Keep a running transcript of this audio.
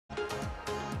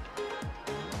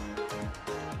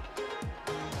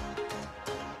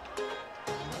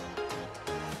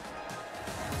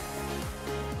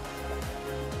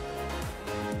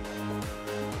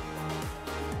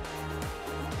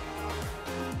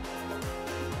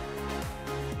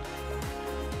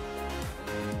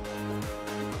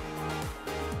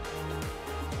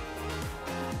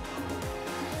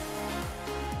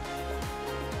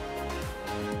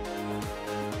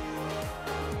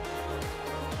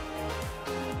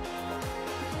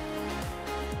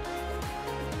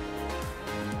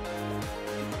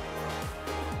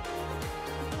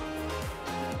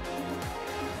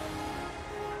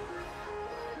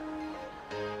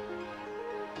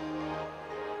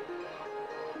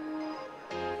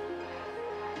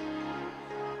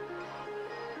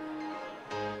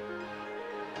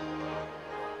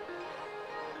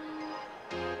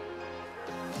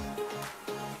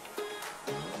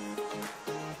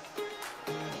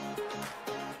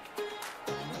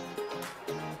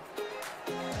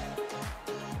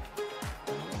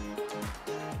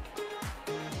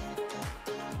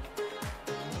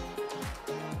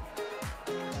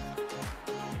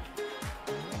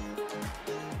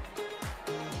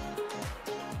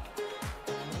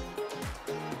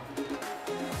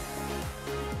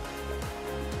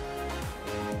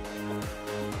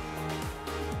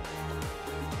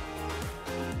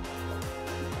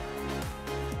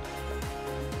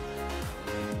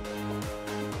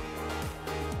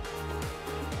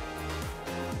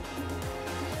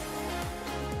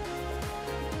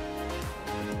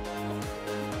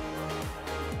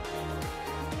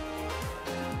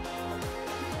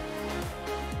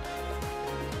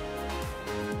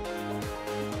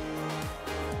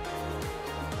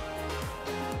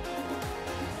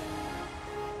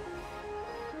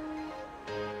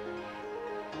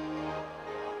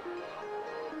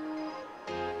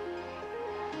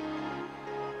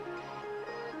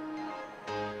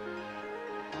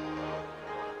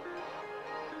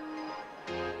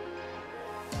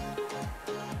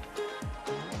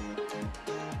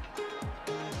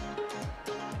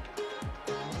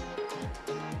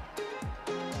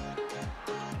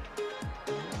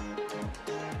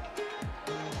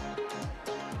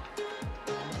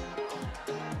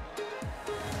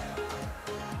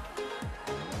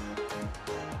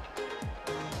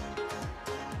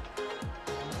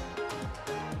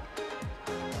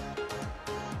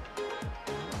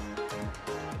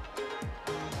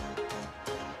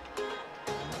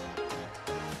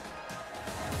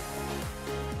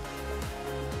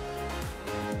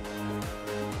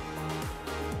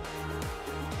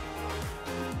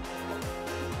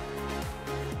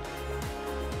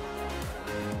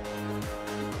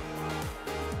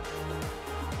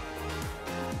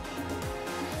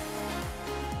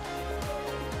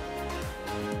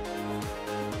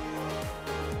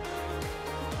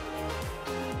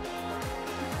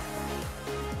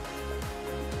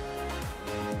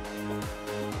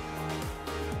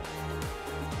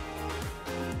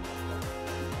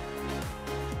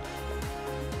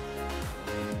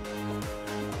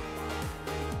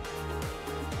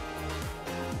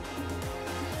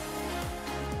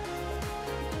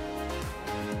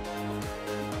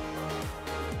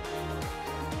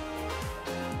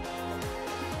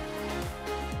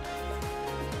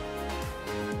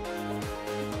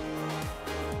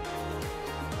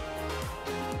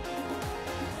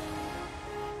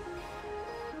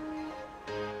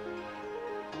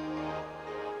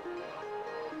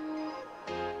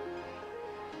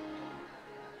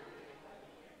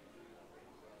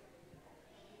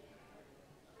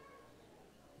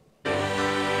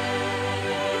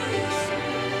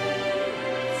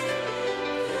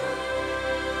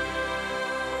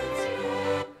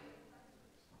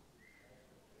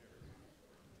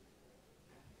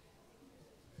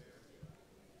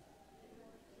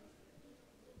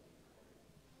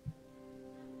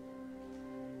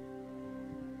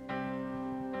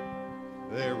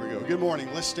Good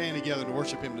morning. Let's stand together to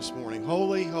worship Him this morning.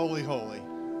 Holy, holy, holy.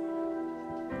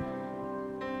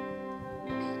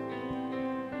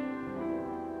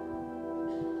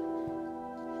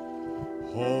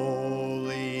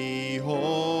 Holy,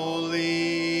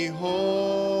 holy,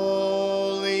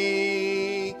 holy,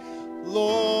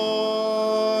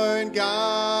 Lord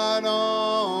God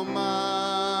Almighty.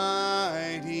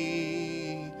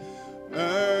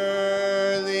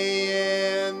 Early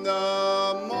in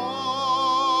the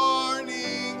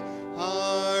morning,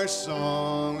 our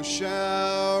song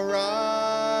shall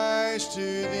rise to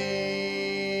Thee.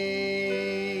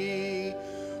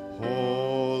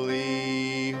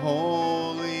 Holy,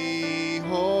 holy,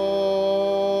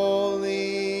 holy,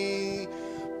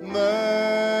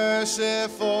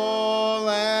 merciful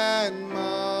and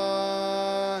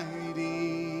mighty,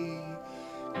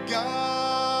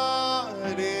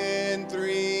 God in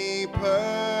three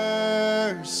persons,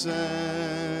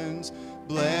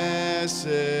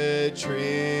 blessed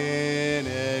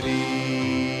Trinity.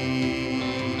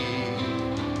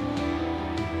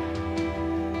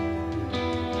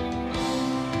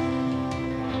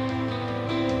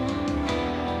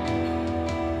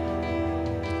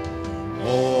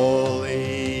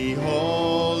 Holy,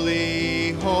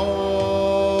 holy,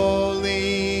 holy,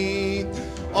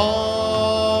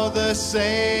 all the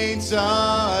saints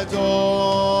adore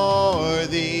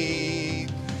Thee,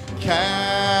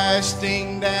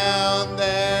 casting down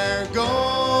their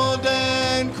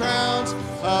golden crowns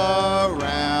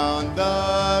around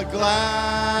the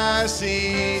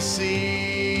glassy sea.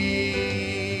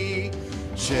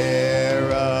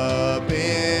 Cherubim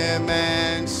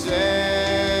and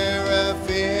seraphim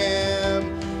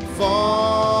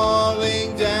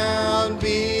falling down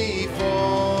before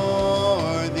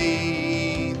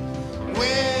Thee,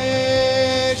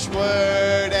 which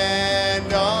word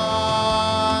and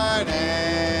art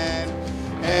and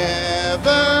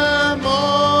evermore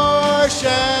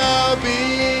shall be.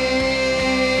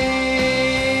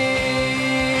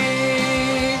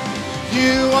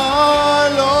 You are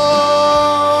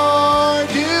Lord,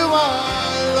 you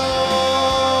are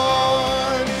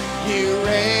Lord, you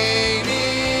reign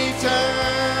eternally.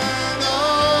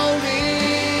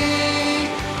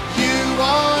 You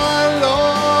are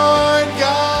Lord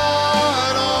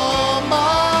God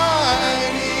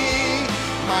Almighty,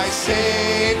 my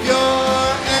Savior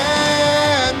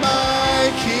and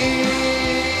my King.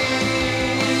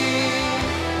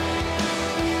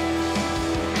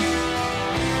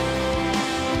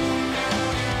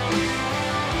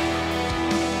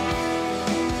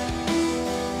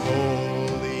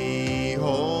 Holy,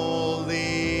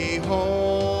 holy,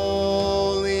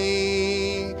 holy,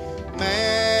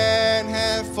 man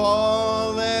hath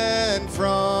fallen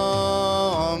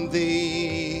from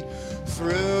Thee.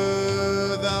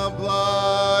 Through the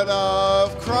blood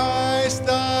of Christ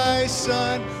thy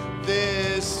Son,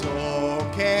 this soul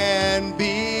can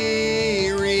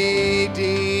be redeemed.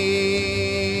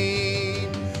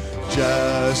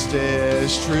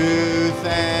 Justice, truth,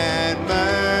 and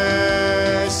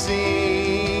mercy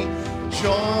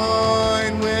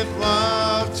join with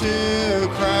love to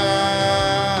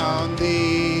crown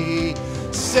Thee,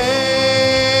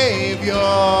 Savior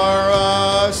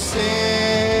of sinners,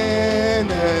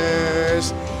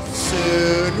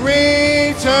 soon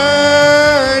returning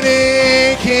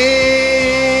King.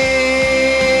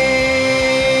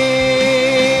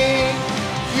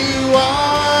 You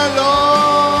are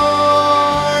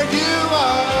Lord, you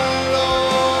are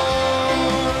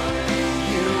Lord,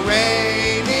 you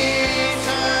reign eternally.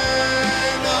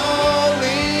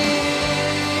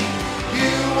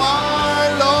 You are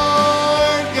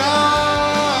Lord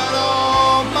God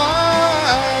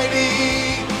Almighty,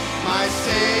 my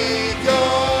Savior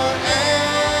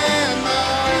and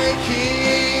my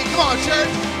King. Come on, church.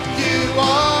 You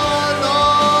are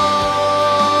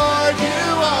Lord, you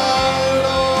are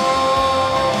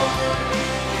Lord,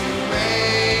 you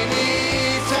reign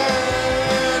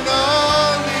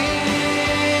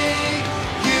eternally.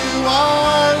 You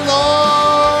are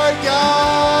Lord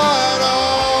God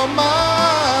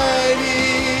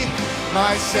Almighty,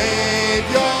 my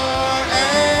Savior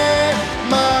and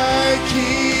my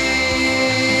King.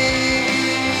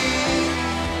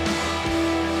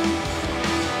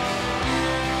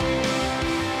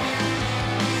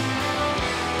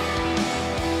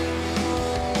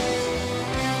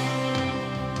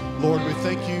 Lord, we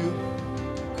thank you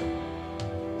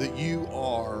that you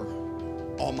are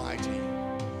almighty.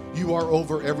 You are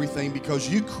over everything because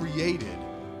you created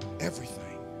everything.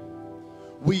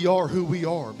 We are who we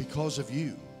are because of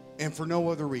you. and for no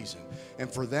other reason. And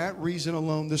for that reason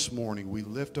alone this morning, we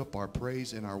lift up our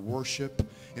praise and our worship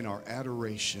and our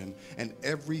adoration and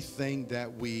everything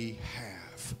that we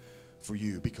have for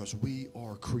you, because we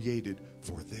are created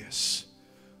for this,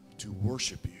 to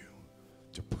worship you,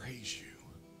 to praise you.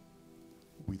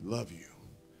 We love you.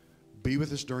 Be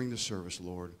with us during the service,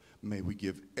 Lord. May we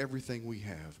give everything we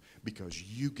have because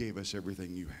you gave us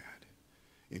everything you had.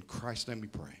 In Christ's name we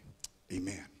pray.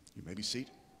 Amen. You may be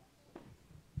seated.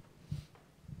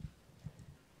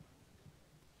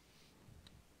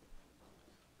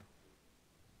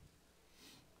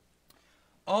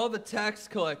 All the tax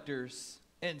collectors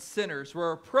and sinners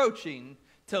were approaching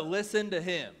to listen to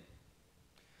him.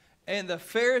 And the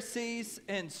Pharisees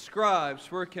and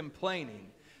scribes were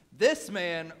complaining, "This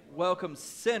man welcomes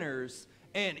sinners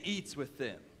and eats with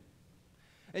them."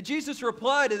 And Jesus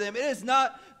replied to them, "It is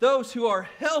not those who are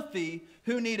healthy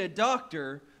who need a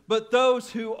doctor, but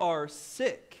those who are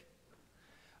sick.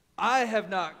 I have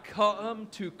not come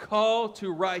to call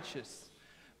to righteous,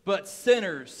 but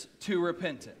sinners to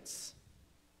repentance.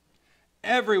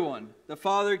 Everyone the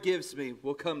Father gives me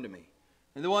will come to me,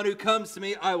 and the one who comes to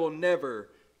me I will never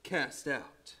cast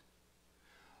out.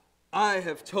 I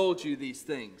have told you these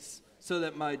things so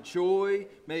that my joy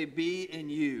may be in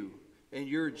you, and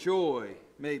your joy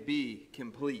may be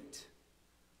complete.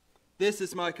 This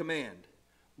is my command: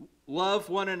 love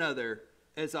one another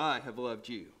as I have loved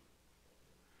you.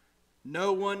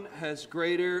 No one has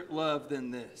greater love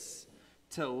than this,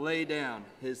 to lay down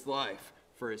his life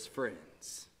for his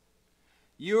friends.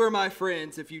 You are my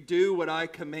friends if you do what I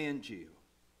command you.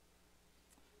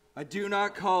 I do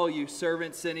not call you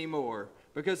servants anymore,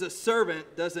 because a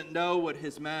servant doesn't know what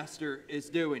his master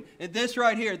is doing." And this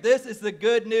right here, this is the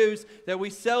good news that we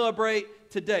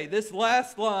celebrate today. This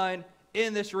last line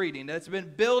in this reading that's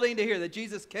been building to here, that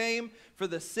Jesus came for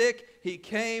the sick, he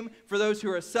came for those who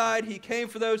are aside, he came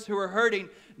for those who are hurting,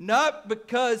 not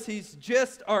because he's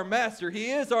just our master,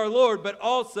 he is our Lord, but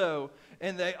also,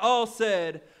 and they all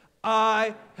said,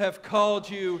 "I have called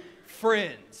you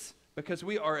friends," because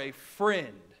we are a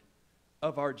friend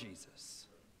of our Jesus.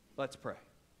 Let's pray.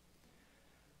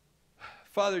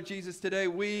 Father Jesus, today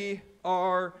we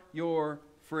are your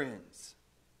friends.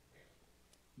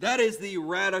 That is the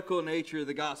radical nature of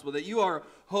the gospel, that you are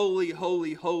holy,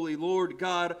 holy, holy, Lord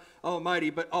God Almighty,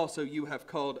 but also you have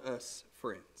called us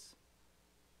friends.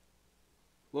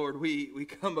 Lord, we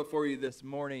come before you this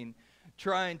morning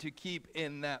trying to keep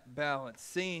in that balance,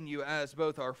 seeing you as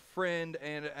both our friend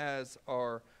and as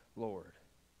our Lord.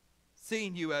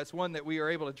 Seeing you as one that we are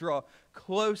able to draw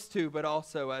close to, but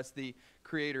also as the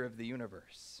creator of the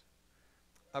universe.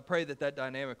 I pray that that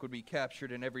dynamic would be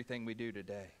captured in everything we do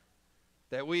today.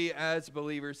 That we as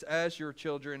believers, as your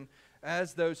children,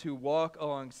 as those who walk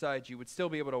alongside you, would still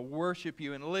be able to worship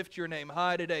you and lift your name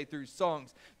high today through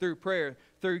songs, through prayer,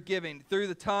 through giving, through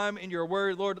the time in your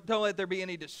word. Lord, don't let there be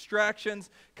any distractions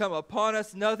come upon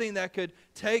us, nothing that could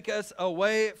take us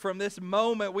away from this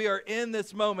moment. We are in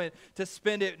this moment to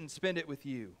spend it with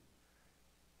you.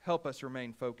 Help us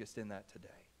remain focused in that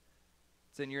today.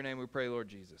 It's in your name we pray, Lord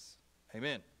Jesus.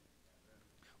 Amen.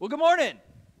 Well, good morning.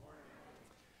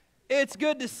 It's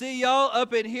good to see y'all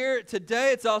up in here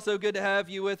today. It's also good to have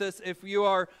you with us. If you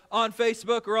are on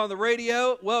Facebook or on the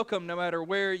radio, welcome no matter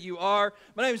where you are.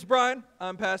 My name is Brian.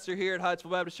 I'm pastor here at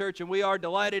Hyattsville Baptist Church, and we are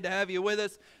delighted to have you with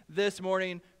us this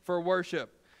morning for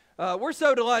worship. We're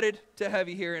so delighted to have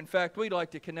you here. In fact, we'd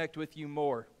like to connect with you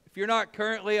more. If you're not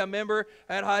currently a member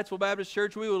at Hyattsville Baptist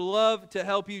Church, we would love to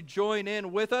help you join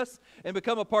in with us and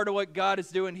become a part of what God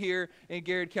is doing here in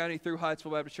Garrett County through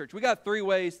Hyattsville Baptist Church. We got 3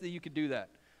 ways that you could do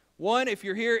that. One, if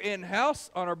you're here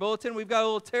in-house on our bulletin, we've got a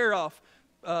little tear-off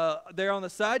there on the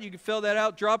side. You can fill that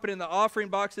out, drop it in the offering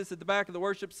boxes at the back of the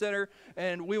worship center,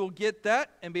 and we will get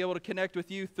that and be able to connect with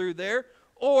you through there.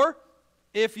 Or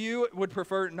if you would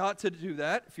prefer not to do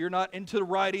that, if you're not into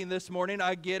writing this morning,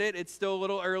 I get it. It's still a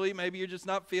little early. Maybe you're just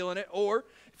not feeling it. Or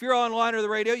if you're online or the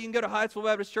radio, you can go to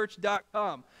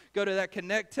HyattsvilleBaptistChurch.com. Go to that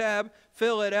Connect tab,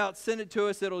 fill it out, send it to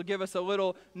us. It'll give us a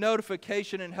little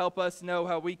notification and help us know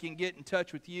how we can get in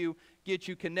touch with you, get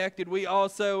you connected. We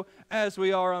also, as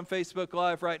we are on Facebook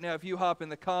Live right now, if you hop in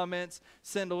the comments,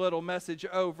 send a little message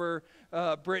over.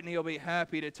 Brittany will be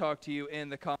happy to talk to you in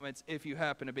the comments if you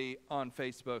happen to be on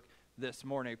Facebook this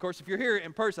morning. Of course, if you're here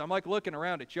in person, I'm like looking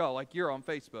around at y'all like you're on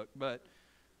Facebook, but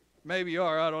maybe you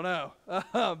are, I don't know.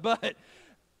 But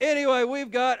anyway,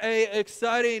 we've got an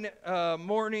exciting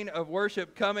morning of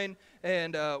worship coming,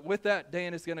 and with that,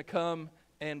 Dan is going to come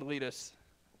and lead us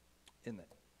in that.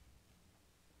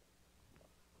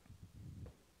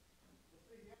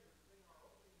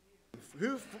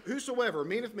 whosoever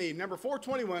meaneth me. Number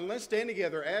 421. Let's stand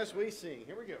together as we sing.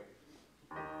 Here we go.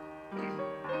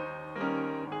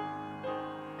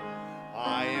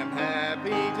 I am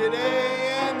happy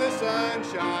today and the sun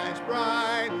shines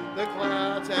bright. The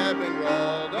clouds have been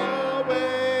rolled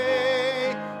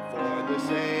away. For the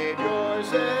Savior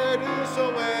said,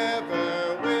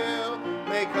 whosoever will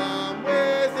may come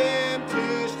with him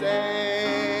to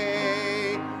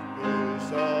stay.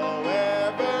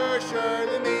 Whosoever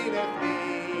surely meaneth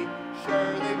me,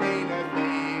 surely meaneth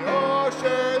me, oh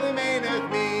surely meaneth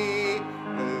me.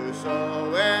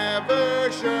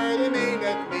 Whosoever surely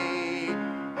meaneth me,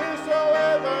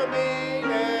 whosoever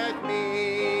meaneth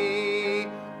me.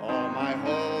 All my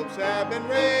hopes have been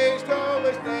raised, oh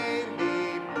his name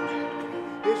be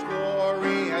praised. His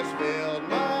glory has filled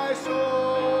my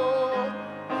soul.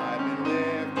 I've been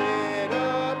lifted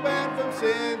up and from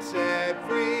sin set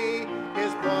free.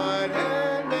 His blood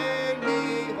had made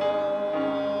me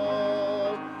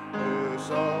whole.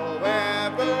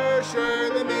 Whosoever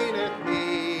surely meaneth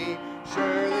me,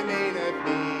 surely meaneth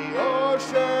me, oh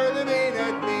surely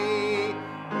meaneth me.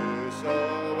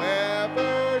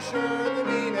 Whosoever surely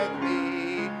meaneth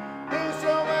me,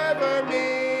 whosoever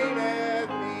meaneth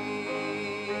me.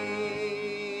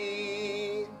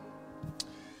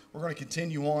 We're going to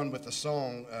continue on with the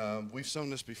song. We've sung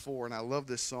this before, and I love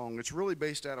this song. It's really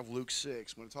based out of Luke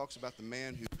 6 when it talks about the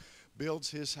man who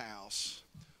builds his house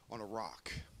on a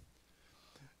rock.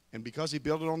 And because he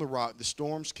built it on the rock, the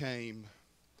storms came,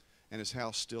 and his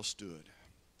house still stood.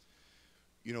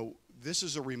 You know, this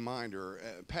is a reminder.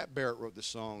 Pat Barrett wrote this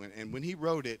song, and when he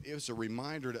wrote it, it was a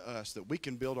reminder to us that we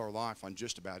can build our life on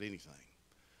just about anything.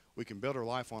 We can build our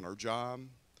life on our job,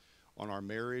 on our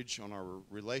marriage, on our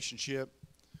relationship,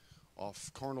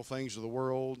 off carnal things of the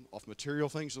world, off material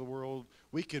things of the world.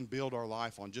 We can build our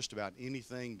life on just about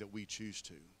anything that we choose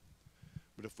to.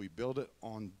 But if we build it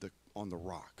on the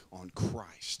rock, on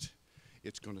Christ,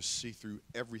 it's going to see through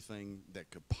everything that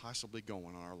could possibly go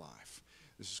on in our life.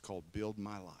 This is called Build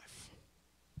My Life.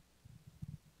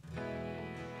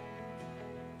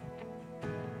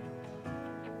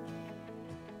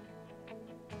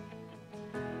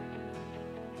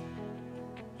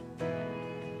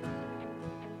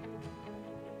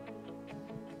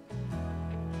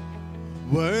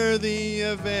 Worthy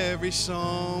of every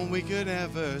song we could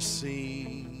ever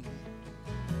sing,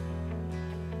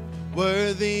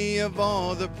 worthy of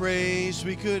all the praise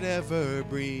we could ever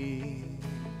breathe,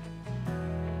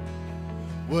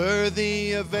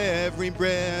 worthy of every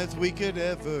breath we could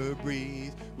ever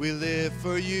breathe. We live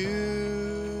for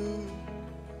you,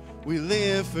 we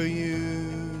live for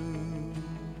you.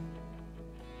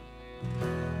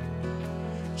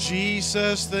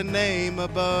 Jesus, the name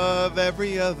above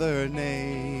every other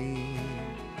name.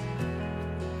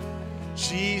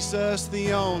 Jesus,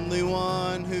 the only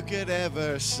one who could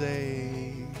ever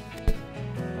save.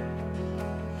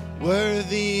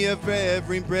 Worthy of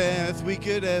every breath we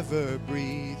could ever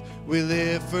breathe. We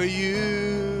live for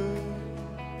you.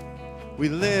 We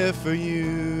live for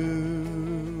you.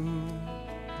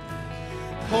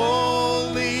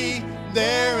 Holy,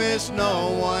 there is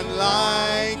no one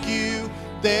like you.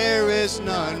 There is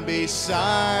none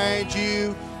beside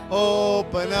you.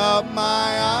 Open up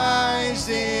my eyes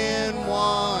in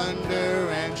wonder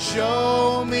and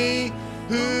show me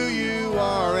who you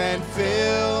are, and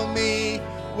fill me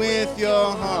with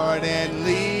your heart and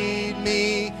lead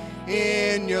me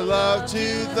in your love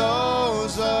to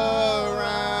those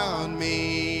around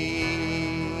me.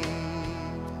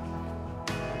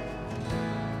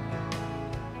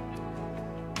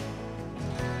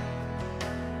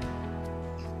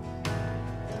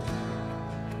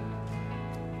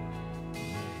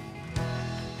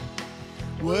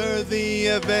 Worthy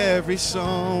of every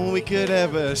song we could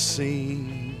ever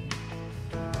sing,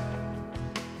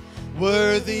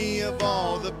 worthy of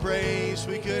all the praise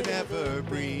we could ever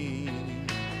bring,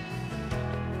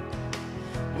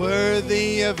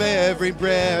 worthy of every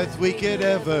breath we could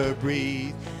ever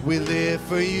breathe. We live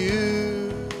for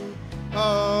you,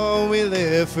 oh, we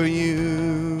live for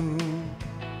you.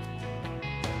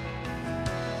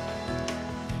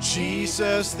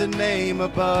 Jesus, the name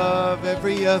above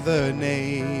every other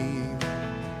name.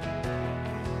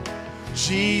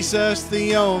 Jesus,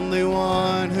 the only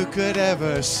one who could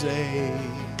ever save.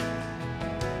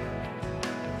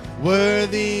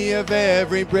 Worthy of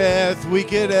every breath we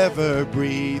could ever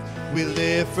breathe. We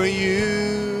live for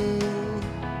you.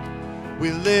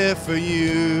 We live for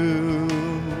you.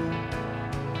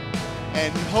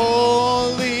 And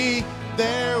holy,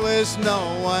 there was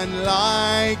no one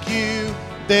like you.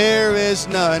 There is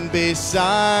none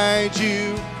beside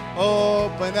you.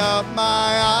 Open up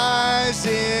my eyes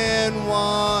in in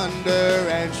wonder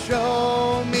and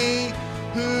show me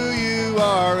who you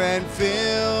are and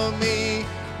fill me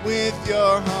with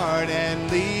your heart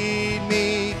and lead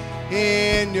me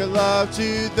in your love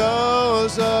to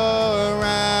those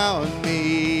around me.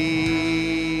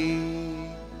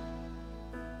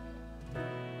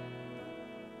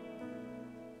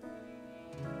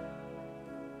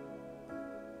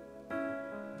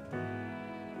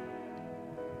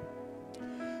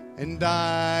 And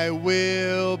I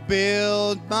will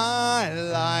build my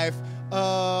life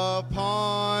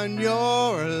upon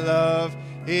your love.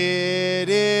 It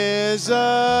is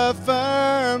a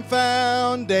firm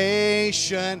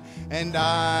foundation, and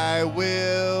I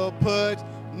will put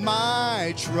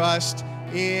my trust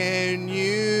in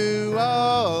you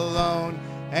alone,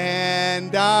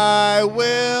 and I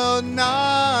will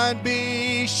not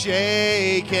be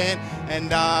shaken,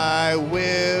 and I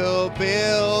will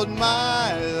build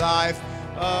my life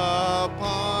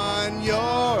upon your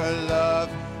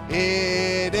love.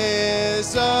 It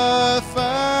is a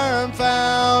firm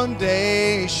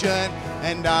foundation,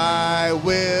 and I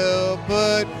will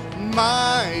put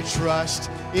my trust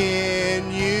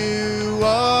in you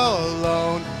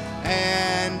alone,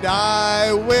 and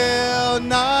I will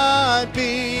not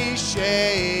be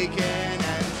shaken.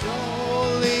 And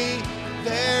surely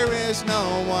there is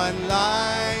no one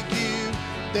like you,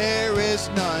 there is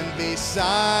none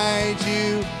beside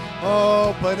you.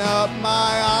 Open up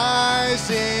my eyes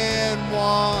in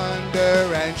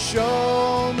wonder and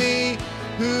show me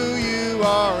who you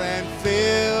are and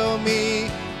fill me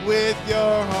with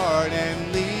your heart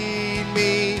and lead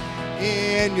me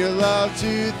in your love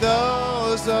to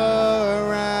those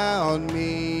around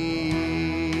me.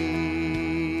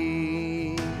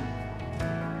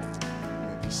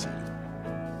 Be seated.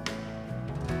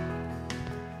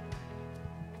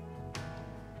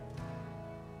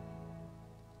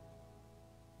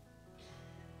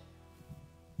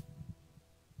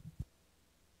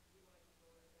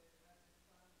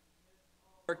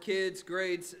 Our kids,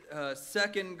 grades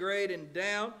second grade and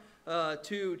down,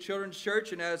 to Children's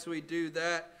Church. And as we do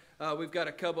that, we've got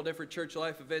a couple different church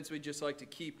life events we'd just like to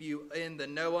keep you in the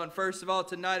know on. First of all,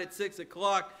 tonight at 6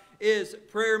 o'clock is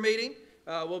prayer meeting.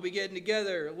 We'll be getting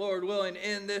together, Lord willing,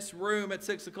 in this room at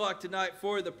 6 o'clock tonight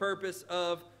for the purpose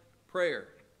of prayer.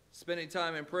 Spending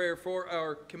time in prayer for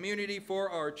our community, for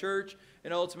our church,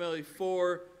 and ultimately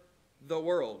for the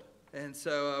world. And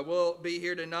so we'll be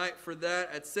here tonight for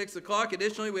that at 6 o'clock.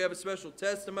 Additionally, we have a special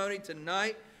testimony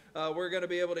tonight. We're going to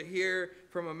be able to hear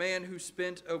from a man who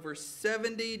spent over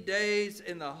 70 days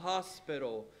in the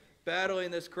hospital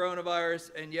battling this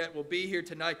coronavirus, and yet will be here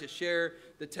tonight to share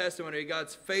the testimony of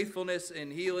God's faithfulness in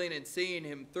healing and seeing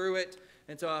him through it.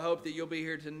 And so I hope that you'll be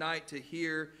here tonight to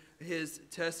hear his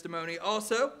testimony.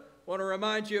 Also, want to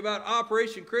remind you about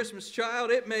Operation Christmas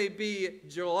Child. It may be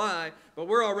July, but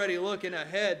we're already looking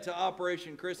ahead to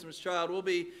Operation Christmas Child. We'll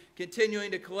be continuing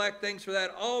to collect things for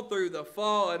that all through the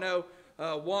fall. I know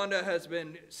Wanda has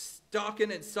been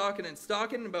stocking,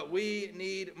 but we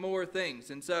need more things.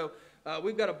 And so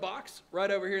we've got a box right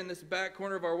over here in this back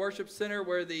corner of our worship center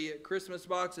where the Christmas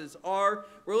boxes are.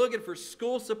 We're looking for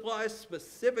school supplies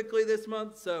specifically this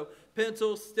month, so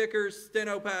pencils, stickers,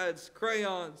 steno pads,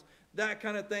 crayons, that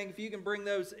kind of thing. If you can bring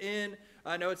those in,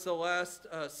 I know it's the last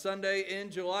Sunday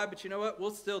in July, but you know what?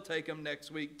 We'll still take them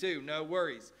next week too. No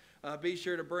worries. Be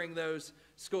sure to bring those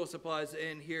school supplies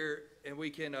in here, and we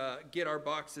can get our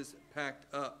boxes packed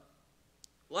up.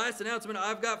 Last announcement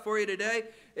I've got for you today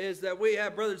is that we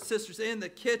have brothers and sisters in the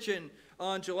kitchen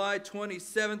on July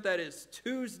 27th. That is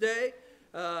Tuesday,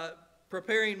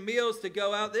 preparing meals to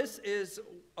go out. This is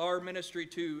our ministry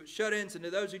to shut-ins and to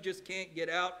those who just can't get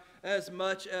out as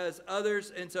much as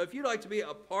others. And so if you'd like to be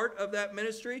a part of that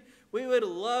ministry, we would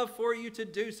love for you to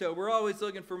do so. We're always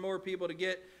looking for more people to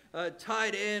get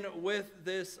tied in with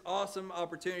this awesome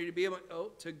opportunity to be able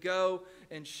to go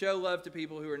and show love to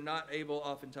people who are not able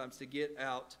oftentimes to get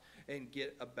out and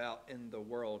get about in the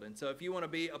world. And so if you want to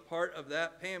be a part of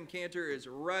that, Pam Cantor is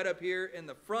right up here in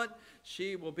the front.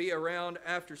 She will be around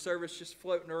after service, just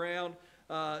floating around.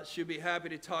 She'll be happy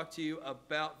to talk to you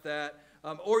about that.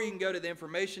 Or you can go to the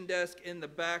information desk in the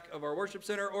back of our worship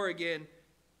center, or again,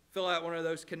 fill out one of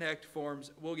those connect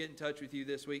forms. We'll get in touch with you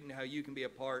this week and how you can be a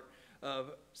part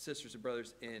of Sisters and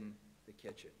Brothers in the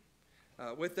Kitchen.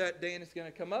 With that, Dan is going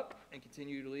to come up and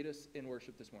continue to lead us in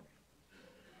worship this morning.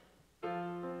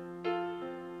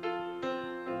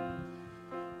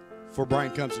 Before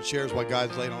Brian comes and shares what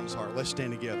God's laid on his heart, let's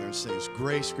stand together and sing, "Is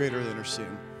grace greater than our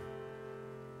sin?"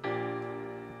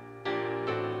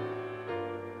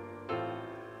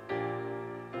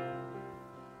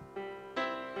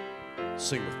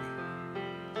 Sing with me.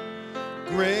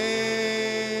 Grace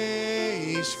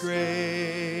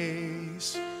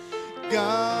grace,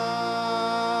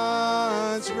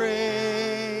 God's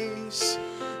grace,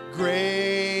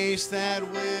 grace that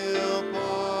will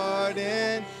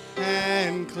pardon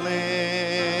and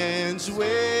cleanse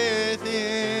within.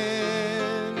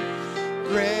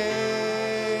 Grace,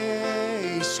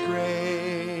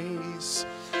 grace,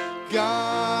 God's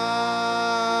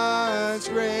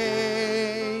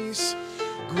grace,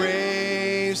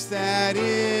 grace that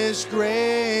is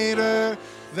greater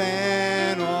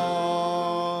than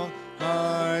all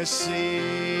our sin.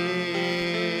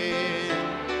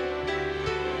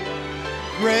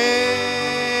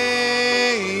 Grace,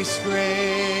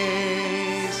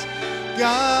 grace,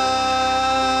 God's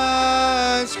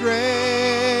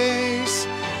grace,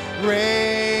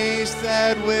 grace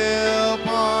that will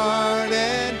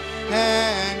pardon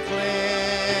and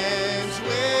cleanse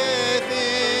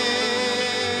within.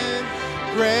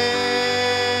 Grace,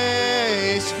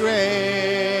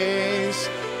 grace,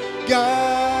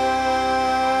 God's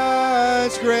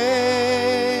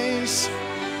grace,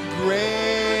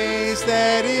 grace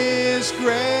that is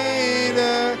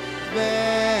greater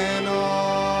than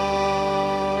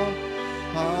all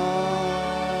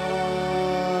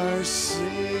our sin.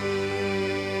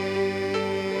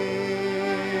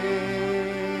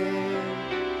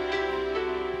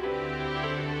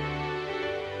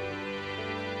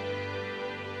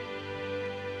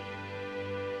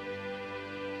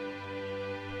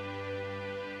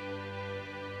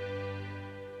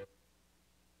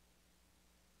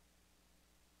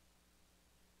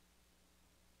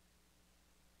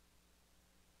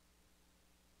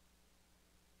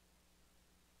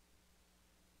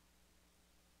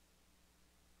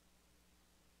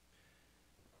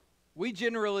 We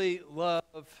generally love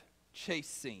chase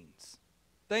scenes.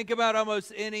 Think about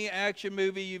almost any action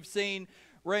movie you've seen,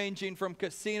 ranging from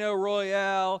Casino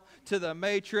Royale to The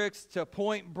Matrix to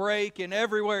Point Break and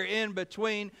everywhere in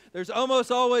between. There's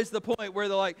almost always the point where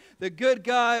the good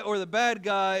guy or the bad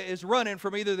guy is running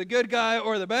from either the good guy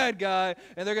or the bad guy,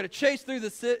 and they're going to chase through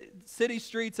the city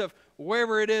streets of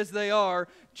wherever it is they are,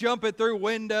 jumping through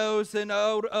windows and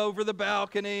over the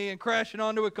balcony and crashing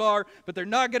onto a car, but they're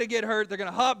not going to get hurt. They're going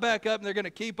to hop back up and they're going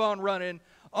to keep on running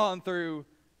on through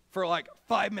for like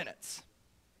 5 minutes.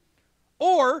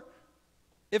 Or,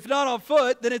 if not on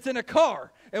foot, then it's in a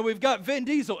car, and we've got Vin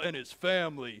Diesel and his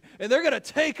family, and they're going to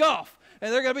take off,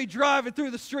 and they're going to be driving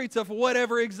through the streets of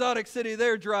whatever exotic city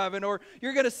they're driving, or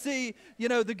you're going to see,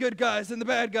 the good guys and the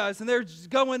bad guys, and they're just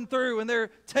going through, and they're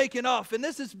taking off. And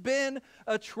this has been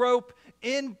a trope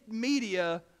in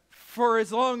media for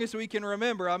as long as we can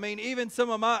remember. I mean, even some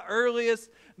of my earliest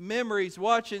memories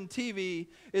watching TV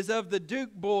is of the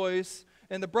Duke boys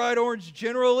and the Bright Orange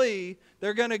General Lee.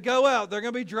 They're going to go out. They're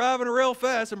going to be driving real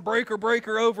fast and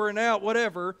breaker over and out,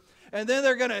 whatever. And then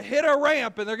they're going to hit a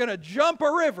ramp and they're going to jump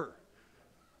a river.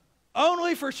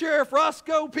 Only for Sheriff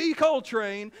Roscoe P.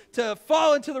 Coltrane to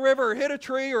fall into the river or hit a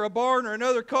tree or a barn or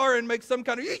another car and make some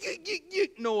kind of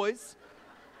yeet noise.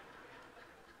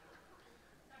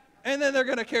 And then they're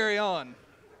going to carry on.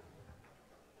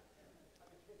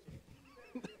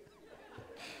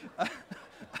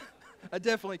 I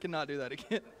definitely cannot do that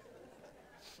again.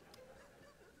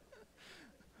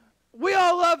 We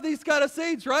all love these kind of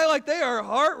scenes, right? Like, they are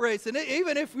heart racing.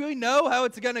 Even if we know how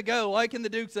it's going to go, like in the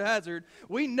Dukes of Hazzard,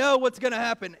 we know what's going to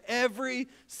happen every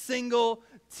single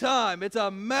time. It's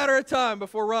a matter of time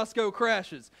before Roscoe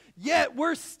crashes. Yet,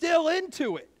 we're still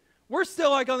into it. We're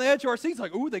still like on the edge of our seats,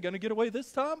 like, ooh, they going to get away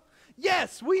this time?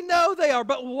 Yes, we know they are,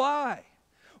 but why?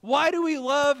 Why do we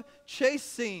love chase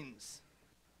scenes?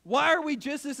 Why are we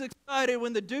just as excited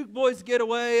when the Duke boys get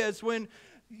away as when,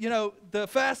 the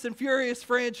Fast and Furious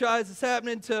franchise is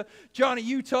happening to Johnny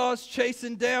Utah's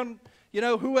chasing down,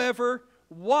 whoever?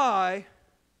 Why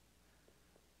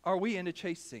are we into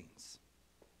chase scenes?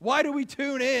 Why do we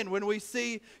tune in when we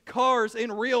see cars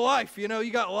in real life?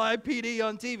 You got live PD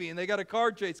on TV and they got a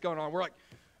car chase going on. We're like,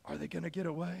 are they going to get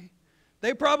away?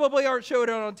 They probably aren't showing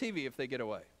it on TV if they get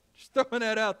away. Just throwing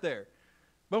that out there.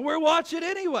 But we're watching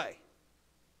anyway.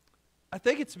 I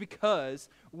think it's because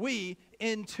we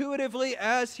intuitively,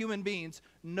 as human beings,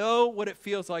 know what it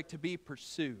feels like to be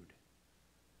pursued,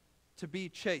 to be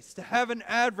chased, to have an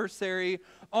adversary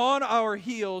on our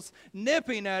heels,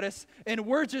 nipping at us, and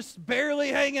we're just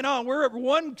barely hanging on. We're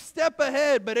one step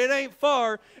ahead, but it ain't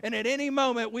far, and at any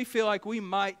moment we feel like we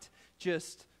might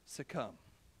just succumb.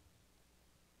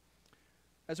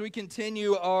 As we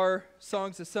continue our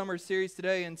Songs of Summer series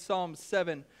today in Psalm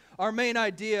 7, our main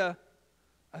idea,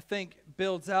 I think,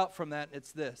 builds out from that, and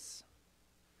it's this.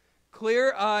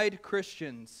 Clear-eyed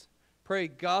Christians pray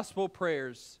gospel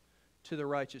prayers to the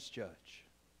righteous judge.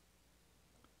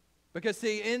 Because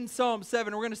see, in Psalm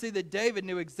 7, we're going to see that David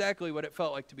knew exactly what it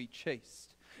felt like to be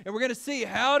chased. And we're going to see,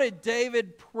 how did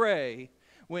David pray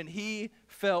when he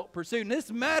felt pursued? And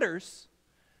this matters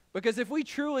because if we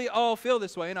truly all feel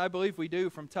this way, and I believe we do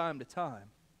from time to time,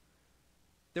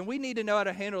 then we need to know how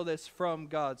to handle this from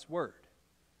God's Word.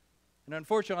 And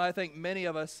unfortunately, I think many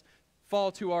of us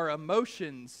fall to our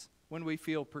emotions when we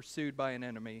feel pursued by an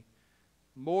enemy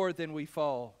more than we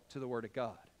fall to the Word of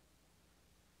God.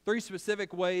 3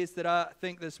 specific ways that I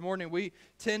think this morning we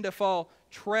tend to fall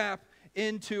trap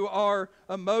into our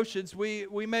emotions. We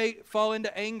may fall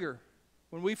into anger.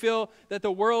 When we feel that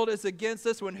the world is against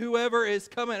us, when whoever is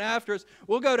coming after us,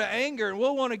 we'll go to anger and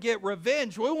we'll want to get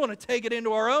revenge. We'll want to take it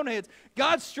into our own hands.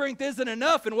 God's strength isn't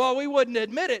enough, and while we wouldn't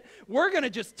admit it, we're going to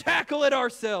just tackle it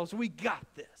ourselves. We got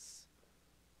this.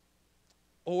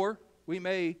 Or we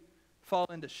may fall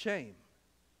into shame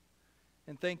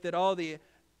and think that all the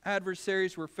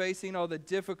adversaries we're facing, all the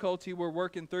difficulty we're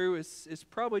working through is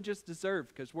probably just deserved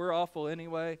because we're awful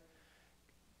anyway,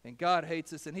 and God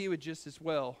hates us, and He would just as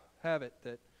well have it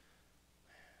that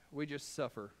we just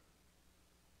suffer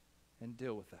and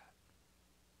deal with that.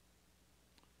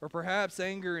 Or perhaps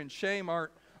anger and shame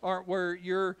aren't where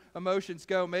your emotions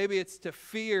go. Maybe it's to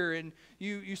fear, and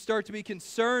you start to be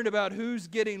concerned about who's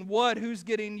getting what, who's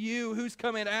getting you, who's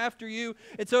coming after you.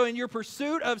 And so in your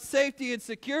pursuit of safety and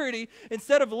security,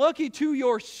 instead of looking to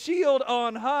your shield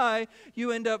on high,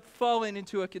 you end up falling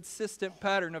into a consistent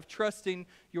pattern of trusting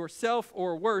yourself,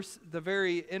 or worse, the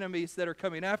very enemies that are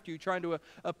coming after you, trying to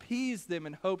appease them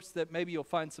in hopes that maybe you'll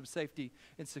find some safety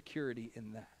and security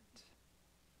in that.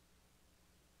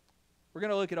 We're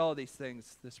going to look at all these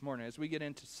things this morning as we get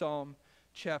into Psalm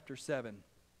chapter 7.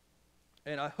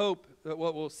 And I hope that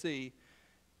what we'll see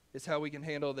is how we can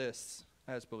handle this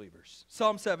as believers.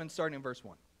 Psalm 7, starting in verse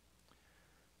 1.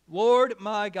 Lord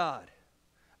my God,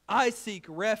 I seek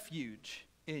refuge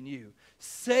in you.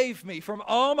 Save me from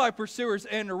all my pursuers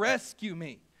and rescue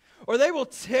me, or they will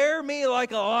tear me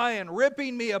like a lion,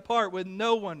 ripping me apart with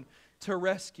no one to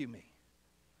rescue me.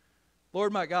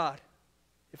 Lord my God,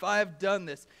 if I have done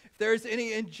this, if there is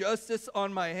any injustice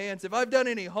on my hands, if I've done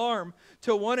any harm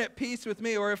to one at peace with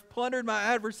me, or have plundered my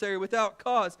adversary without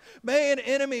cause, may an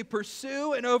enemy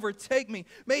pursue and overtake me.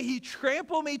 May he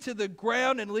trample me to the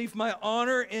ground and leave my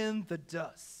honor in the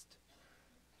dust.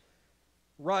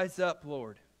 Rise up,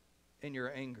 Lord, in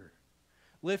your anger.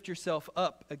 Lift yourself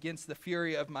up against the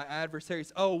fury of my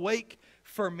adversaries. Awake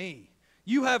for me.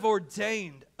 You have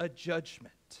ordained a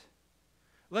judgment.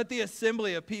 Let the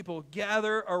assembly of people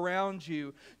gather around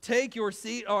you. Take your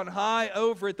seat on high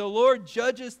over it. The Lord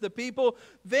judges the people.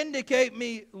 Vindicate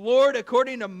me, Lord,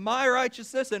 according to my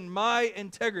righteousness and my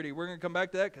integrity. We're going to come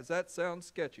back to that because that sounds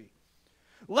sketchy.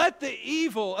 Let the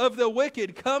evil of the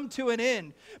wicked come to an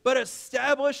end, but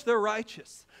establish the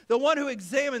righteous. The one who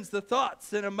examines the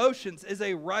thoughts and emotions is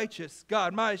a righteous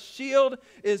God. My shield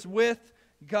is with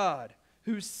God,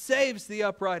 who saves the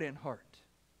upright in heart.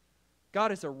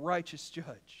 God is a righteous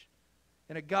judge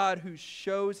and a God who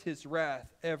shows his wrath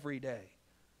every day.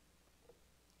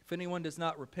 If anyone does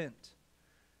not repent,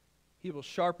 he will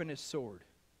sharpen his sword.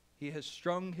 He has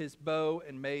strung his bow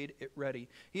and made it ready.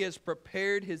 He has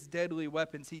prepared his deadly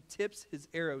weapons. He tips his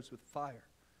arrows with fire.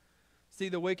 See,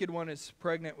 the wicked one is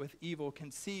pregnant with evil,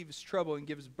 conceives trouble, and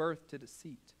gives birth to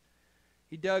deceit.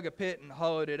 He dug a pit and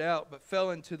hollowed it out, but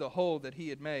fell into the hole that he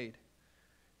had made.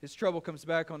 His trouble comes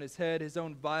back on his head. His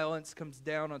own violence comes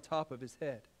down on top of his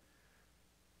head.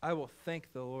 I will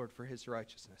thank the Lord for his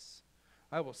righteousness.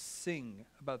 I will sing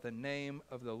about the name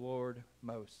of the Lord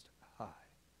Most High.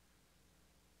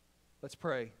 Let's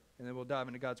pray, and then we'll dive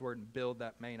into God's Word and build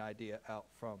that main idea out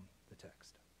from the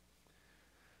text.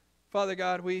 Father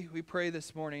God, we pray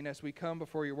this morning as we come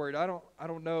before your Word. I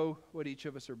don't know what each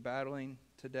of us are battling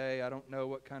today. I don't know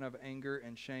what kind of anger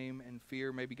and shame and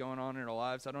fear may be going on in our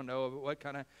lives. I don't know what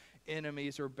kind of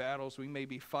enemies or battles we may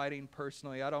be fighting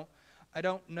personally. I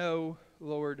don't know,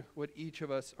 Lord, what each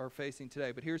of us are facing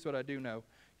today. But here's what I do know.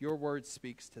 Your Word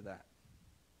speaks to that.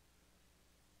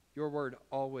 Your Word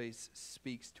always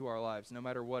speaks to our lives, no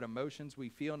matter what emotions we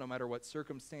feel, no matter what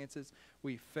circumstances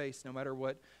we face, no matter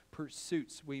what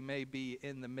pursuits we may be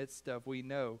in the midst of. We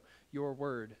know your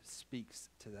Word speaks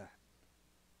to that.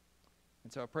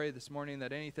 And so I pray this morning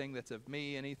that anything that's of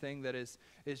me, anything that is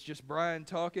just Brian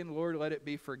talking, Lord, let it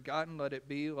be forgotten. Let it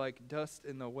be like dust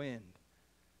in the wind.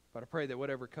 But I pray that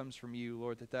whatever comes from you,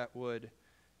 Lord, that would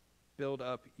build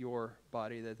up your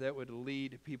body, that would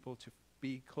lead people to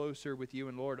be closer with you.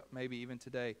 And Lord, maybe even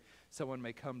today, someone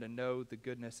may come to know the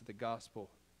goodness of the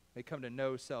gospel, may come to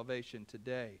know salvation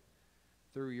today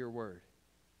through your word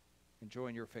and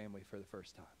join your family for the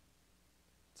first time.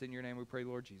 It's in your name we pray,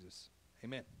 Lord Jesus.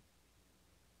 Amen.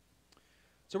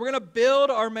 So we're going to build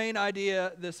our main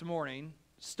idea this morning,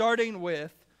 starting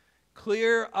with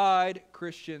clear-eyed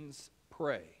Christians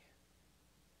pray.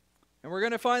 And we're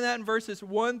going to find that in verses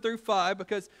 1 through 5,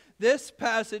 because this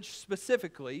passage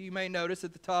specifically, you may notice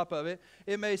at the top of it,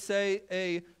 it may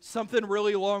say something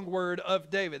really long word of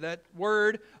David. That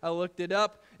word, I looked it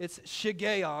up, it's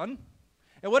shiggaion.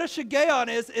 And what a shiggaion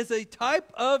is a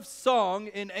type of song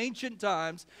in ancient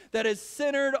times that is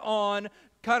centered on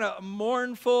kind of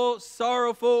mournful,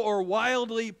 sorrowful, or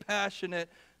wildly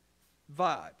passionate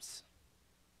vibes.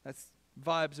 That's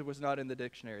vibes. It was not in the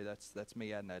dictionary. That's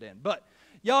me adding that in. But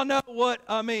y'all know what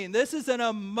I mean. This is an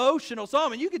emotional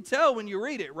psalm, and you can tell when you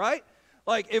read it, right?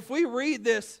 Like if we read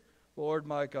this, Lord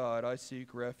my God, I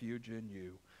seek refuge in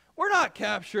you. We're not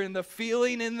capturing the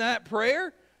feeling in that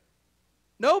prayer.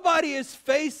 Nobody is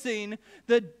facing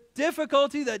the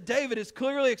difficulty that David is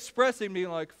clearly expressing, being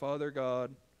like, Father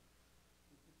God,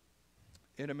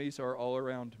 enemies are all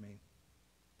around me.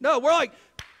 No, we're like,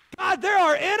 God, there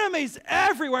are enemies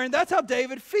everywhere, and that's how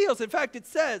David feels. In fact, it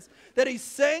says that he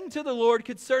sang to the Lord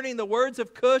concerning the words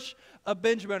of Cush, a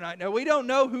Benjaminite. Now, we don't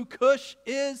know who Cush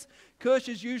is. Cush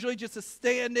is usually just a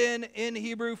stand-in in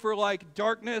Hebrew for like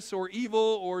darkness or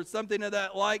evil or something of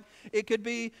that like. It could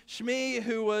be Shmi,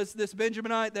 who was this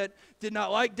Benjaminite that did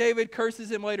not like David,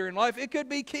 curses him later in life. It could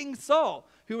be King Saul,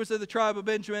 who was of the tribe of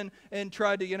Benjamin and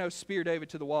tried to, spear David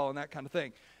to the wall and that kind of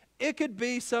thing. It could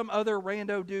be some other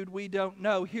rando dude we don't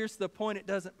know. Here's the point. It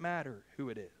doesn't matter who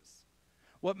it is.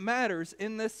 What matters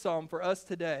in this psalm for us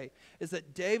today is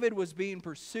that David was being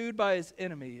pursued by his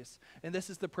enemies, and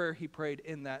this is the prayer he prayed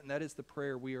in that, and that is the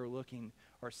prayer we are looking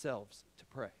ourselves to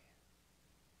pray.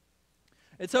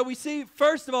 And so we see,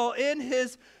 first of all, in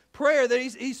his prayer that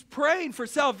he's praying for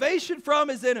salvation from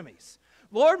his enemies.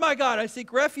 Lord my God, I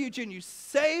seek refuge in you.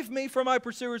 Save me from my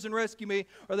pursuers and rescue me,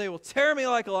 or they will tear me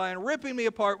like a lion, ripping me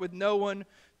apart with no one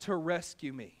to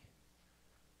rescue me.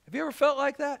 Have you ever felt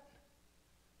like that?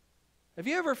 Have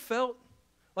you ever felt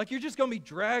like you're just going to be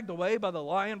dragged away by the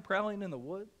lion prowling in the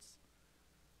woods?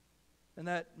 And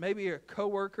that maybe a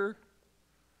coworker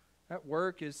at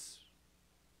work is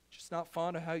just not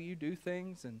fond of how you do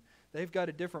things, and they've got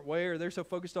a different way, or they're so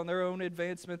focused on their own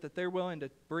advancement that they're willing to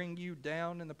bring you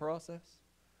down in the process.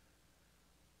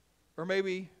 Or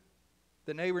maybe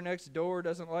the neighbor next door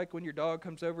doesn't like when your dog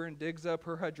comes over and digs up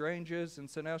her hydrangeas, and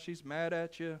so now she's mad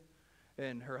at you.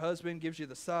 And her husband gives you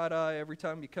the side eye every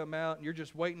time you come out, and you're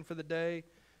just waiting for the day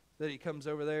that he comes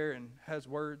over there and has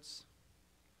words.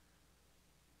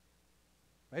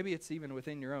 Maybe it's even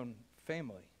within your own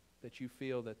family that you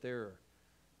feel that there are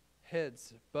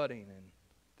heads butting, and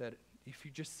that if you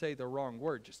just say the wrong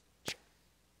word, just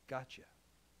got you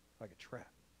like a trap.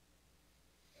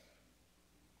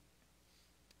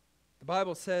 The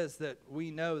Bible says that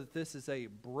we know that this is a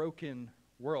broken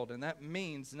world, and that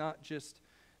means not just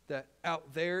that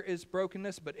out there is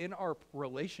brokenness, but in our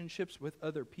relationships with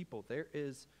other people, there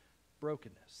is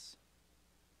brokenness.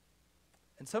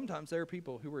 And sometimes there are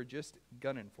people who are just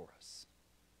gunning for us.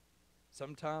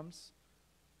 Sometimes,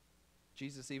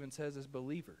 Jesus even says as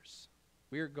believers,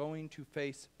 we are going to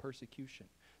face persecution.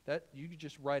 That you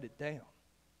just write it down.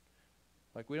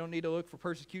 Like, we don't need to look for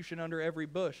persecution under every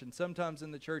bush. And sometimes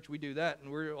in the church we do that,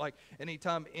 and we're like,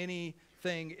 anytime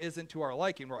anything isn't to our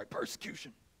liking, we're like,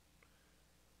 persecution.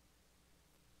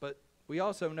 But we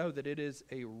also know that it is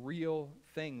a real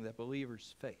thing that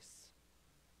believers face.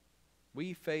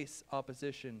 We face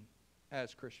opposition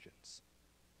as Christians.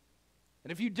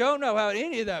 And if you don't know how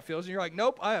any of that feels, and you're like,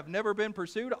 nope, I have never been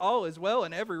pursued, all is well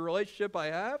in every relationship I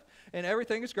have, and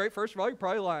everything is great, first of all, you're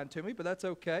probably lying to me, but that's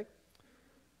okay.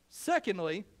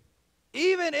 Secondly,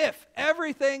 even if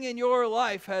everything in your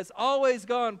life has always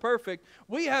gone perfect,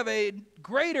 we have a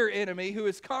greater enemy who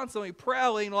is constantly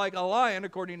prowling like a lion,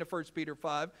 according to 1 Peter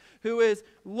 5, who is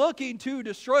looking to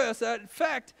destroy us. That, in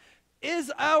fact,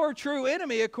 is our true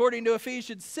enemy, according to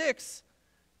Ephesians 6,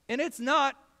 and it's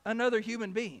not another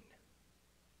human being.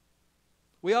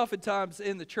 We oftentimes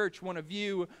in the church want to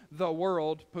view the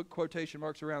world, put quotation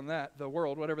marks around that, the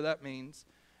world, whatever that means,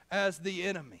 as the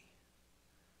enemy.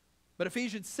 But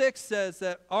Ephesians 6 says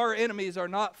that our enemies are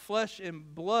not flesh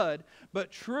and blood,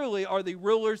 but truly are the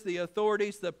rulers, the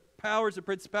authorities, the powers, the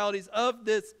principalities of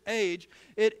this age.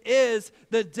 It is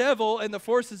the devil and the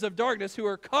forces of darkness who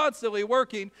are constantly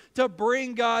working to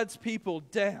bring God's people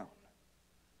down.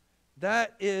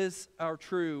 That is our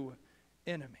true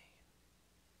enemy.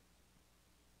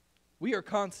 We are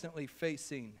constantly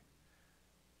facing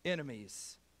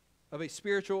enemies of a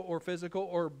spiritual or physical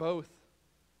or both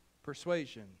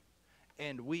persuasion.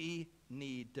 And we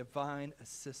need divine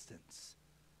assistance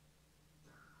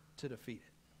to defeat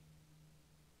it.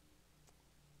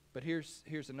 But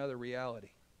here's another reality.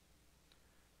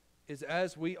 Is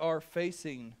as we are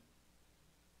facing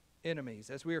enemies,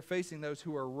 as we are facing those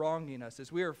who are wronging us,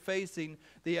 as we are facing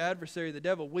the adversary, the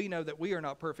devil, we know that we are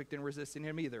not perfect in resisting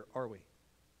him either, are we?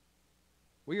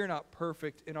 We are not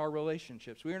perfect in our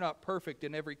relationships. We are not perfect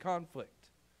in every conflict.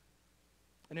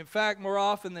 And in fact, more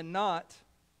often than not,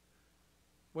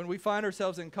 when we find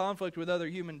ourselves in conflict with other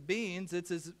human beings,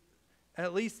 it's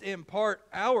at least in part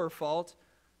our fault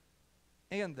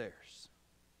and theirs.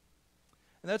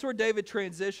 And that's where David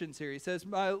transitions here. He says,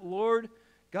 my Lord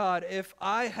God, if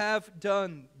I have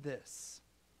done this,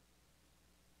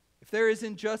 if there is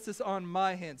injustice on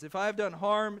my hands, if I have done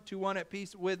harm to one at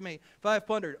peace with me, if I have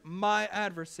plundered my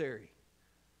adversary,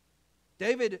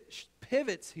 David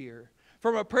pivots here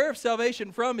from a prayer of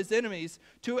salvation from his enemies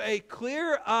to a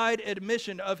clear-eyed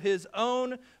admission of his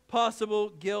own possible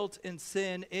guilt and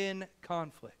sin in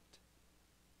conflict.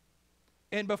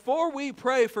 And before we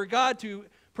pray for God to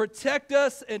protect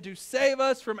us and to save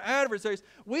us from adversaries,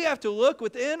 we have to look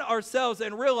within ourselves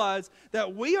and realize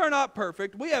that we are not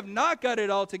perfect. We have not got it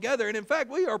all together. And in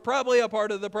fact, we are probably a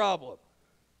part of the problem.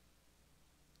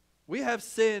 We have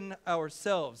sin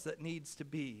ourselves that needs to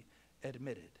be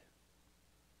admitted.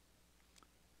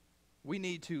 We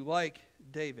need to, like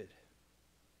David,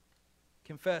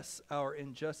 confess our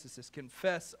injustices,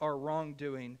 confess our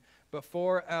wrongdoing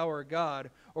before our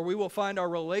God, or we will find our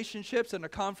relationships and the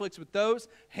conflicts with those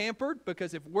hampered,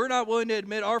 because if we're not willing to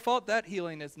admit our fault, that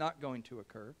healing is not going to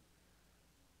occur.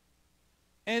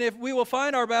 And if we will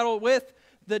find our battle with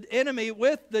the enemy,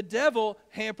 with the devil,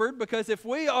 hampered, because if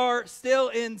we are still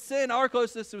in sin, our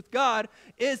closeness with God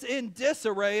is in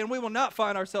disarray, and we will not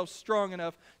find ourselves strong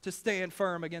enough to stand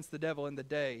firm against the devil in the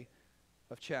day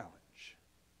of challenge.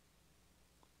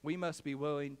 We must be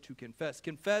willing to confess.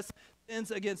 Confess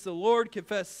sins against the Lord,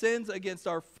 confess sins against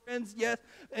our friends, yes,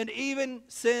 and even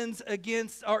sins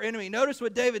against our enemy. Notice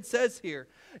what David says here.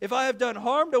 If I have done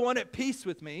harm to one at peace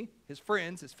with me, his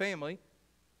friends, his family,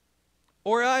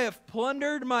 or I have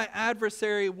plundered my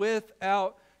adversary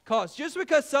without cause. Just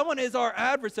because someone is our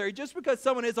adversary, just because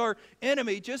someone is our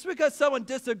enemy, just because someone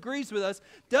disagrees with us,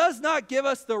 does not give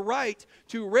us the right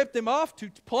to rip them off, to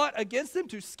plot against them,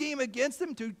 to scheme against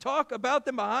them, to talk about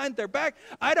them behind their back.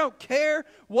 I don't care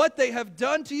what they have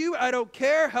done to you. I don't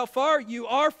care how far you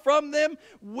are from them.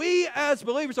 We as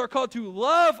believers are called to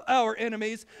love our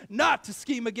enemies, not to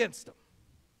scheme against them.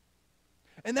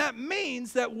 And that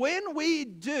means that when we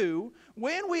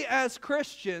as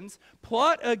Christians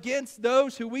plot against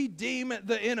those who we deem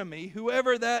the enemy,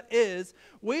 whoever that is,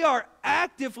 we are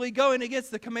actively going against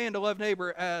the command to love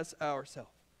neighbor as ourselves.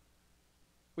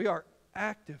 We are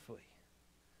actively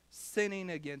sinning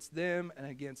against them and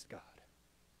against God.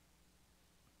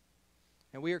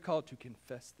 And we are called to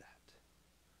confess that.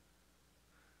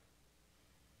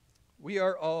 We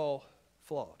are all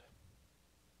flawed.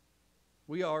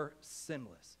 We are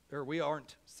sinless, or we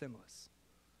aren't sinless.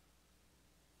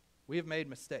 We have made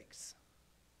mistakes.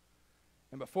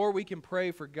 And before we can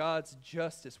pray for God's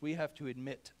justice, we have to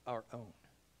admit our own.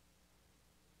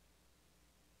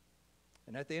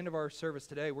 And at the end of our service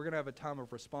today, we're going to have a time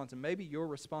of response. And maybe your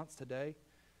response today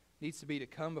needs to be to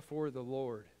come before the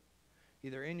Lord,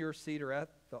 either in your seat or at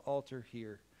the altar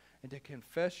here, and to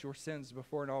confess your sins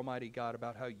before an almighty God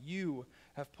about how you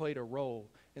have played a role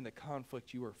in the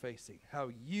conflict you are facing, how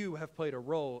you have played a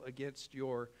role against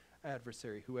your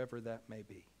adversary, whoever that may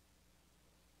be.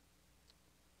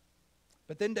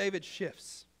 But then David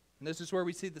shifts, and this is where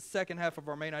we see the second half of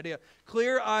our main idea.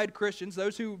 Clear-eyed Christians,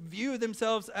 those who view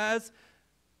themselves as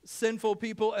sinful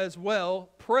people as well,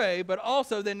 pray, but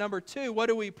also then number two, what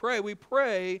do we pray? We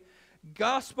pray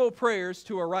gospel prayers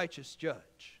to a righteous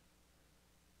judge.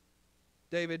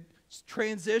 David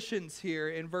transitions here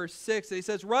in verse 6. He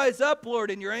says, "Rise up,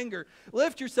 Lord, in your anger.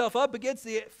 Lift yourself up against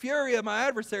the fury of my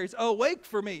adversaries. Awake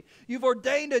for me. You've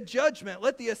ordained a judgment.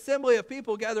 Let the assembly of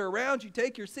people gather around you.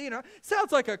 Take your seat."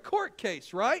 Sounds like a court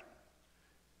case, right?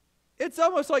 It's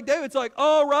almost like David's like,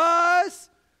 "All rise.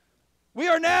 We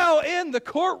are now in the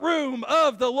courtroom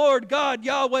of the Lord God,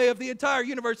 Yahweh of the entire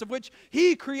universe, of which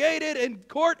He created, and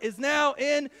court is now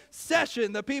in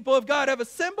session. The people of God have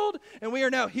assembled, and we are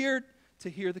now here to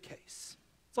hear the case."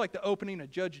 It's like the opening of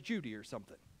Judge Judy or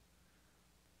something.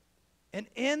 And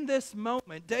in this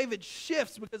moment, David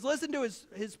shifts, because listen to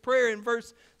his prayer in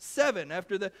verse 7.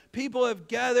 After the people have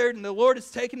gathered and the Lord has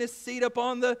taken his seat up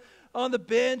on the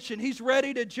bench and he's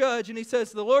ready to judge. And he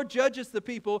says, "The Lord judges the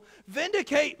people.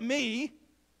 Vindicate me,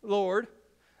 Lord,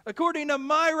 according to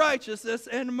my righteousness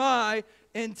and my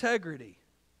integrity."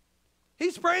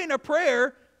 He's praying a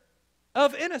prayer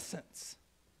of innocence.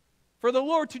 for the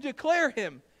Lord to declare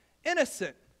him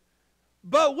innocent.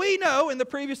 But we know in the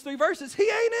previous 3 verses, he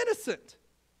ain't innocent.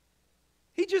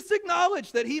 He just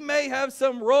acknowledged that he may have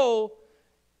some role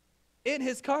in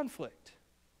his conflict.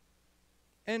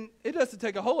 And it doesn't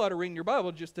take a whole lot of reading your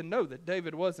Bible just to know that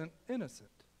David wasn't innocent.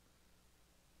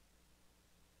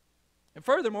 And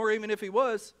furthermore, even if he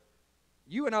was,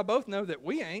 you and I both know that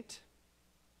we ain't.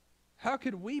 How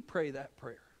could we pray that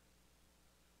prayer?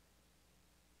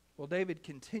 Well, David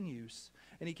continues,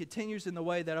 and he continues in the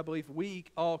way that I believe we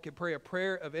all can pray a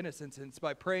prayer of innocence, and it's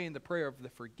by praying the prayer of the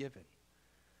forgiven.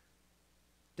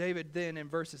 David then in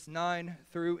verses 9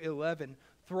 through 11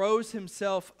 throws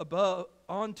himself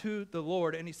onto the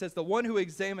Lord, and he says, the one who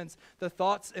examines the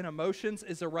thoughts and emotions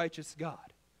is a righteous God.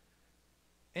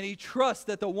 And he trusts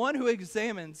that the one who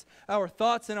examines our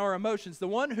thoughts and our emotions, the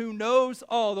one who knows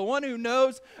all, the one who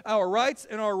knows our rights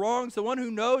and our wrongs, the one who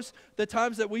knows the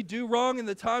times that we do wrong and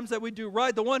the times that we do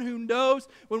right, the one who knows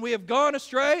when we have gone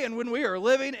astray and when we are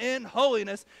living in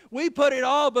holiness, we put it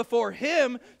all before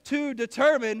him to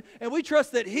determine, and we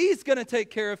trust that he's going to take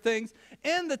care of things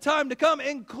in the time to come,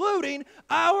 including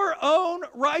our own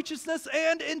righteousness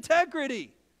and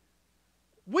integrity.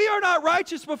 We are not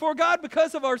righteous before God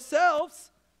because of ourselves.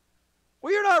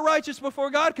 We are not righteous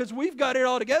before God because we've got it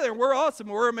all together and we're awesome.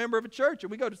 We're a member of a church and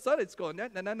we go to Sunday school.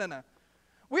 No.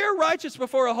 We are righteous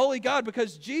before a holy God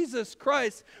because Jesus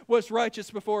Christ was righteous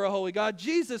before a holy God.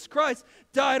 Jesus Christ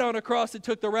died on a cross and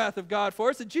took the wrath of God for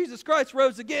us. And Jesus Christ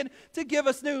rose again to give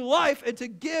us new life and to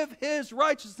give his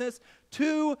righteousness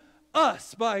to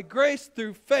us by grace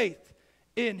through faith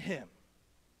in him.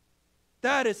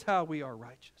 That is how we are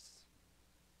righteous.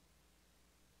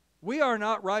 We are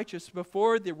not righteous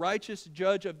before the righteous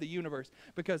judge of the universe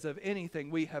because of anything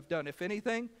we have done. If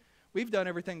anything, we've done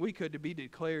everything we could to be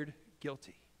declared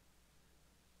guilty.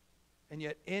 And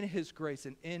yet in his grace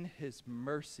and in his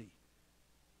mercy,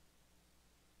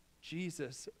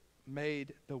 Jesus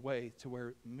made the way to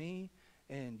where me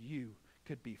and you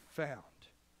could be found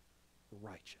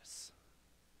righteous,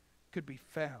 could be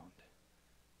found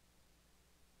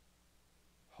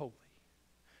holy,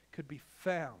 could be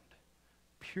found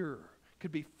pure,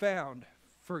 could be found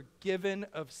forgiven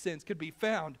of sins, could be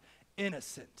found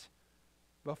innocent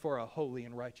before a holy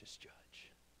and righteous judge.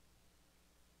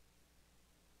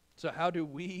 So how do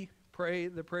we pray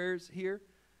the prayers here?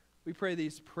 We pray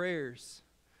these prayers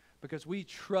because we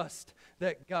trust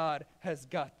that God has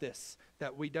got this,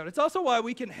 that we don't. It's also why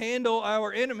we can handle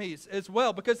our enemies as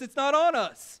well, because it's not on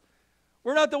us.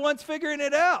 We're not the ones figuring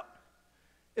it out.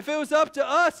 If it was up to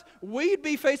us, we'd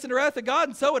be facing the wrath of God,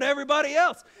 and so would everybody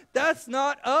else. That's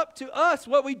not up to us.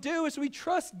 What we do is we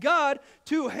trust God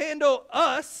to handle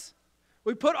us.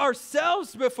 We put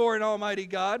ourselves before an almighty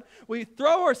God. We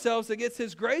throw ourselves against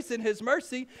his grace and his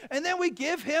mercy, and then we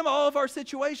give him all of our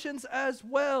situations as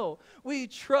well. We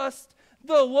trust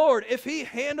the Lord. If he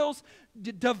handles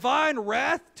divine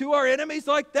wrath to our enemies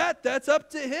like that, that's up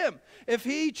to him. If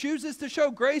he chooses to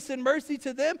show grace and mercy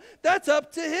to them, that's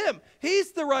up to him.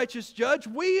 He's the righteous judge.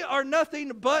 We are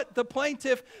nothing but the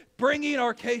plaintiff bringing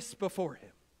our case before him.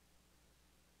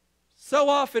 So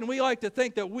often we like to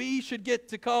think that we should get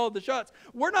to call the shots.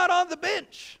 We're not on the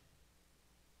bench.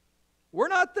 We're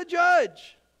not the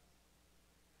judge.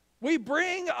 We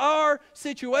bring our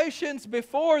situations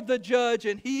before the judge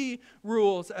and he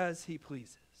rules as he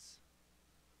pleases.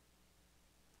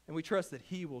 And we trust that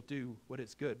he will do what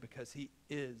is good because he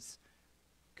is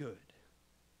good.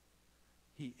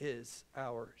 He is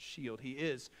our shield. He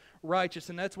is righteous.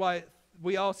 And that's why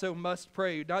we also must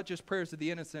pray, not just prayers of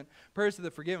the innocent, prayers of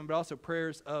the forgiven, but also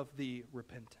prayers of the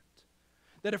repentant.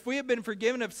 That if we have been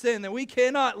forgiven of sin, then we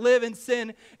cannot live in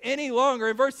sin any longer.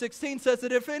 And verse 16 says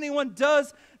that if anyone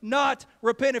does not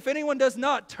repent, if anyone does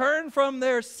not turn from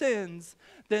their sins,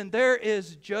 then there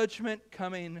is judgment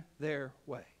coming their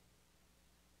way.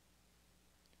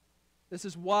 This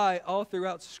is why all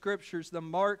throughout Scriptures, the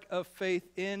mark of faith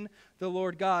in the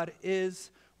Lord God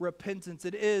is repentance.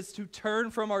 It is to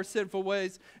turn from our sinful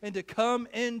ways and to come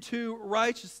into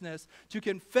righteousness, to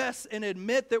confess and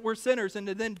admit that we're sinners, and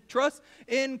to then trust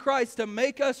in Christ to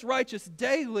make us righteous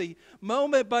daily,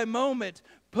 moment by moment,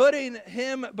 putting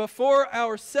him before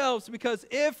ourselves. Because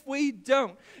if we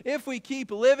don't, if we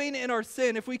keep living in our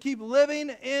sin, if we keep living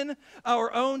in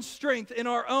our own strength, in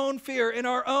our own fear, in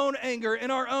our own anger,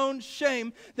 in our own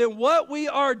shame, then what we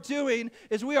are doing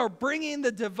is we are bringing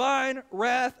the divine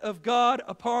wrath of God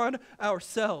upon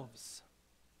ourselves.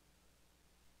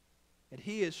 And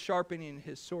he is sharpening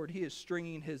his sword, he is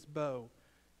stringing his bow,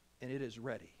 and it is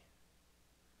ready.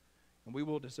 And we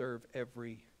will deserve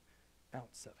every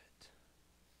ounce of it.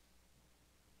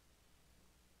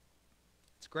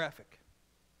 It's graphic.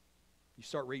 You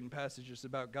start reading passages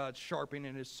about God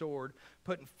sharpening his sword,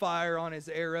 putting fire on his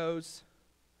arrows.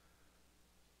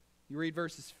 You read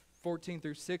verses 14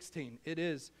 through 16. It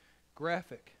is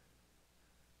graphic.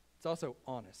 It's also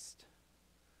honest.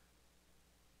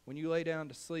 When you lay down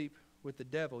to sleep with the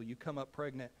devil, you come up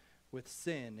pregnant with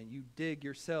sin, and you dig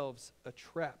yourselves a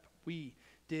trap. We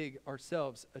dig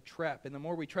ourselves a trap. And the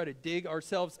more we try to dig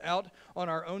ourselves out on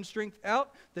our own strength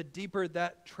out, the deeper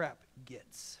that trap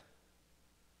gets.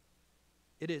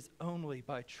 It is only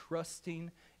by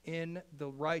trusting in the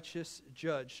righteous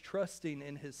judge, trusting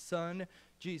in his Son,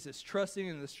 Jesus, trusting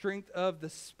in the strength of the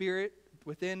Spirit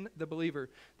within the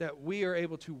believer, that we are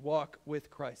able to walk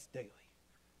with Christ daily.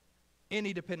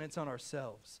 Any dependence on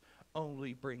ourselves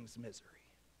only brings misery.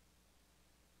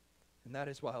 And that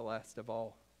is why, last of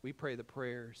all, we pray the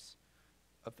prayers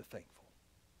of the thankful.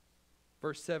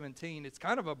 Verse 17, it's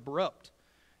kind of abrupt.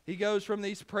 He goes from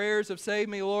these prayers of save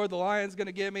me, Lord, the lion's going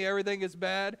to get me, everything is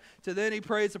bad, to then he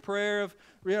prays a prayer of,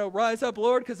 rise up,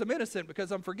 Lord, because I'm innocent,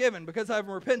 because I'm forgiven, because I'm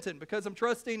repentant, because I'm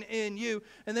trusting in you.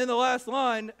 And then the last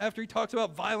line, after he talks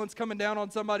about violence coming down on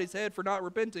somebody's head for not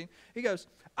repenting, he goes,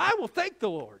 I will thank the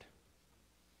Lord.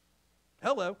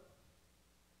 Hello.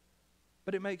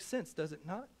 But it makes sense, does it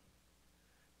not?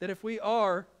 That if we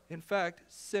are, in fact,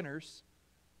 sinners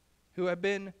who have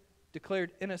been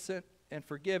declared innocent and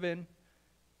forgiven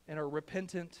and are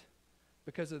repentant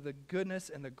because of the goodness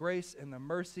and the grace and the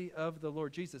mercy of the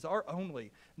Lord Jesus, our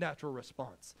only natural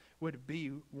response would be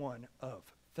one of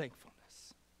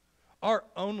thankfulness. Our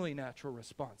only natural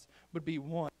response would be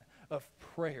one of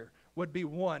prayer, would be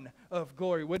one of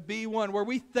glory, would be one where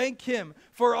we thank him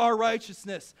for our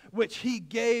righteousness, which he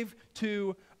gave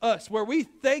to us, where we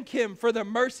thank him for the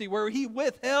mercy, where he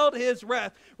withheld his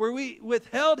wrath, where we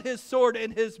withheld his sword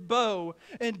and his bow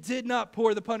and did not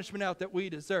pour the punishment out that we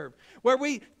deserve, where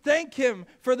we thank him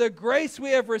for the grace we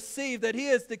have received, that he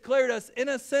has declared us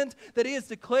innocent, that he has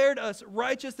declared us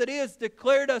righteous, that he has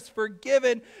declared us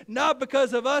forgiven, not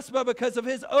because of us, but because of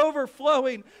his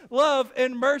overflowing love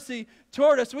and mercy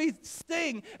toward us. We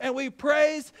sing and we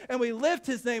praise and we lift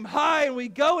his name high, and we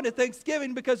go into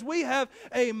thanksgiving because we have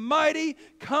a mighty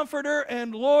Comforter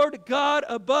and Lord God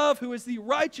above, who is the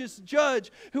righteous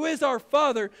judge, who is our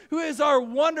Father, who is our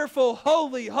wonderful,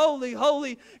 holy, holy,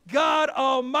 holy God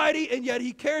Almighty, and yet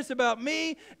he cares about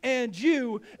me and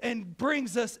you and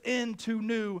brings us into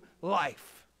new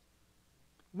life.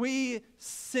 We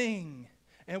sing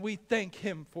and we thank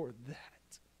him for that.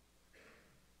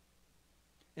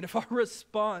 And if our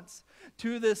response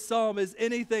to this psalm is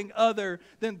anything other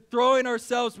than throwing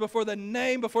ourselves before the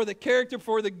name, before the character,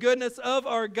 before the goodness of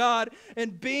our God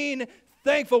and being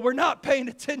thankful, we're not paying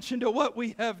attention to what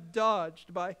we have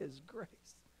dodged by his grace.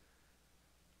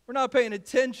 We're not paying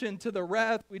attention to the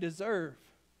wrath we deserve.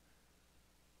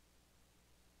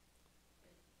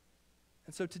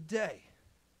 And so today,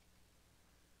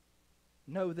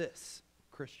 know this,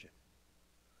 Christian.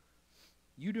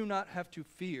 You do not have to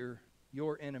fear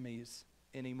your enemies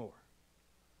anymore.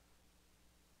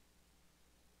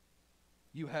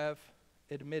 You have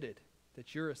admitted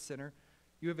that you're a sinner.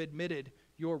 You have admitted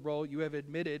your role. You have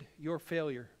admitted your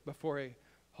failure before a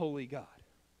holy God.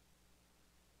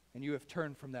 And you have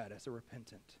turned from that as a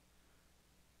repentant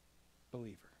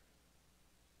believer.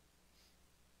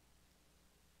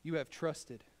 You have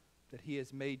trusted that he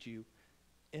has made you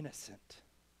innocent,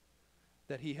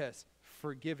 that he has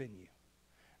forgiven you,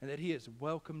 and that he has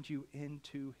welcomed you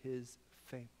into his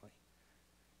family.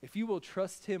 If you will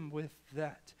trust him with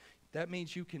that, that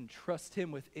means you can trust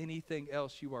him with anything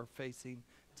else you are facing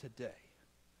today.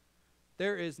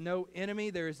 There is no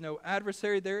enemy, there is no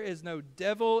adversary, there is no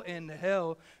devil in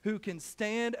hell who can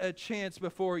stand a chance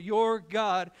before your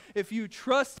God. If you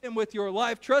trust him with your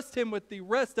life, trust him with the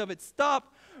rest of it.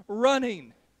 Stop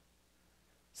running.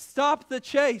 Stop the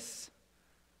chase.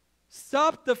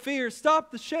 Stop the fear,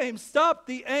 stop the shame, stop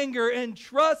the anger, and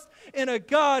trust in a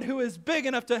God who is big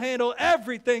enough to handle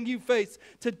everything you face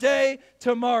today,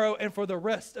 tomorrow, and for the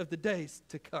rest of the days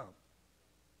to come.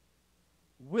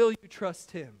 Will you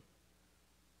trust him?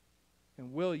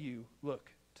 And will you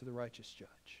look to the righteous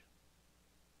judge?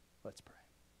 Let's pray.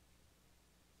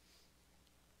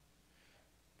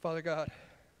 Father God,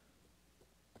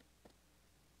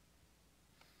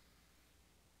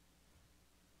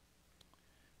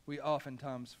 we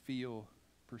oftentimes feel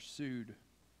pursued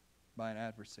by an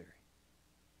adversary.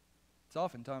 It's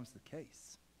oftentimes the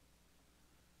case.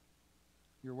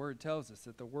 Your word tells us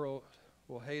that the world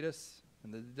will hate us,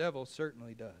 and the devil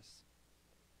certainly does.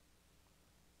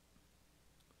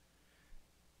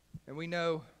 And we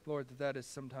know, Lord, that that is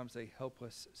sometimes a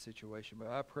helpless situation. But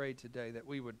I pray today that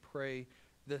we would pray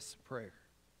this prayer.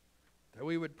 that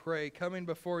we would pray coming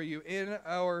before you in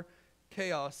our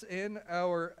chaos, in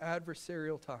our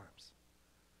adversarial times,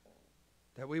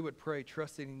 that we would pray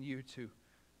trusting in you to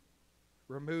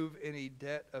remove any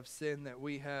debt of sin that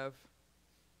we have,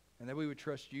 and that we would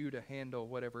trust you to handle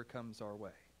whatever comes our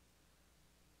way,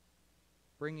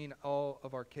 bringing all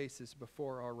of our cases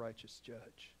before our righteous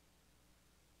judge,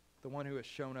 the one who has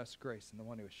shown us grace and the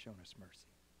one who has shown us mercy.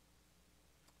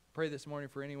 Pray this morning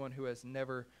for anyone who has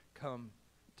never come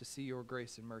to see your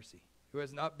grace and mercy, who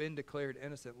has not been declared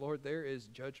innocent. Lord, there is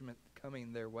judgment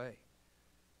coming their way.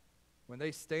 When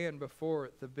they stand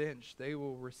before the bench, they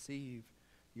will receive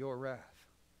your wrath.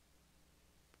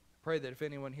 Pray that if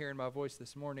anyone hearing my voice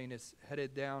this morning is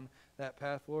headed down that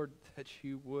path, Lord, that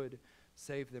you would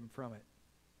save them from it.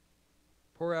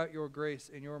 Pour out your grace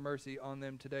and your mercy on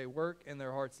them today. Work in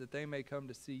their hearts that they may come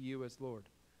to see you as Lord,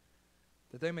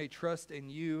 that they may trust in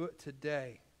you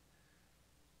today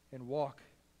and walk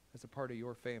as a part of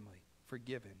your family,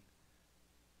 forgiven,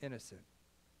 innocent,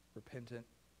 repentant,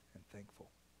 and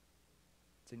thankful.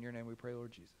 It's in your name we pray,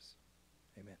 Lord Jesus.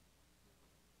 Amen.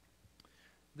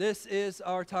 This is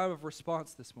our time of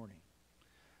response this morning.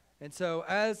 And so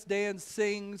as Dan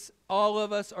sings, all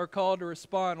of us are called to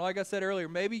respond. Like I said earlier,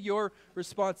 maybe your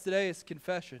response today is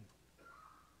confession.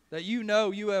 That you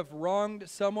know you have wronged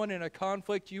someone in a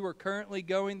conflict you are currently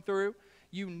going through.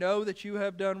 You know that you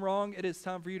have done wrong. It is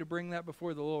time for you to bring that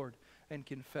before the Lord and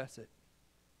confess it.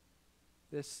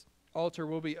 This altar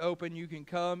will be open. You can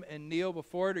come and kneel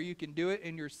before it, or you can do it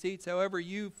in your seats. However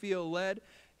you feel led,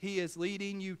 He is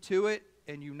leading you to it,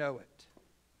 and you know it.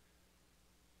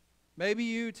 Maybe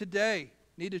you today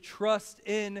need to trust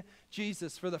in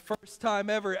Jesus for the first time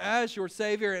ever as your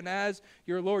Savior and as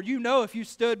your Lord. You know if you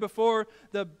stood before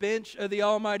the bench of the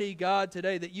Almighty God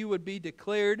today that you would be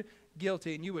declared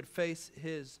guilty and you would face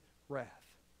His wrath.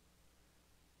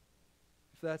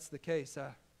 If that's the case,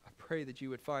 I pray that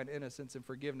you would find innocence and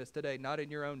forgiveness today, not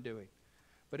in your own doing,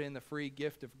 but in the free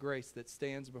gift of grace that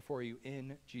stands before you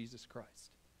in Jesus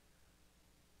Christ.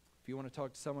 If you want to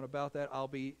talk to someone about that, I'll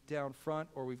be down front,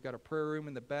 or we've got a prayer room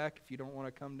in the back. If you don't want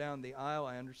to come down the aisle,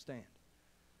 I understand.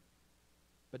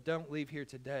 But don't leave here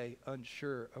today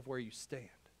unsure of where you stand,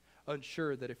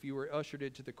 unsure that if you were ushered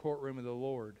into the courtroom of the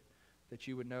Lord, that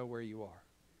you would know where you are.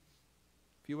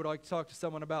 If you would like to talk to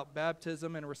someone about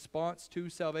baptism in response to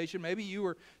salvation, maybe you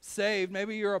were saved,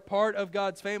 maybe you're a part of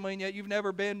God's family, and yet you've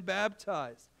never been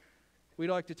baptized.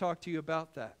 We'd like to talk to you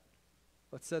about that.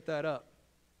 Let's set that up.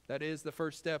 That is the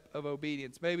first step of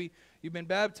obedience. Maybe you've been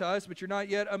baptized, but you're not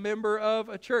yet a member of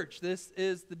a church. This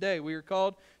is the day. We are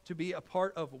called to be a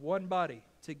part of one body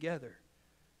together.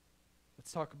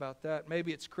 Let's talk about that.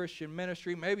 Maybe it's Christian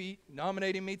ministry. Maybe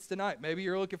nominating meets tonight. Maybe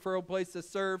you're looking for a place to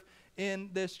serve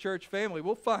in this church family.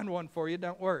 We'll find one for you.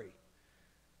 Don't worry.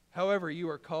 However, you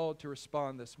are called to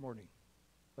respond this morning.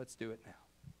 Let's do it now.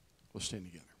 Let's stand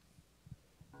together.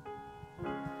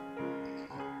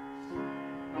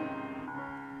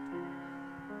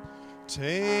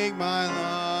 Take my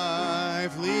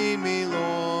life, lead me,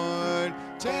 Lord.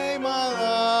 Take my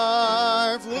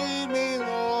life, lead me,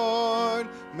 Lord.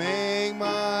 Make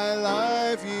my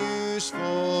life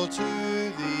useful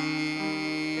to Thee.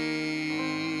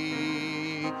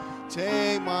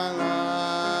 Take my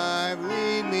life,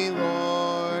 lead me,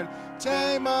 Lord.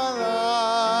 Take my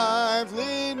life,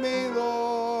 lead me,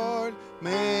 Lord.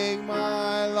 Make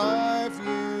my life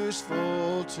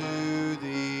useful to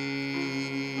Thee.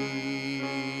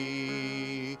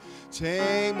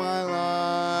 Take my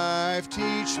life,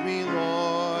 teach me,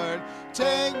 Lord.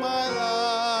 Take my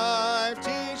life,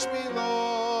 teach me,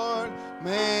 Lord.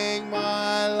 Make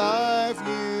my life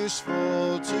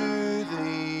useful to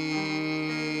Thee.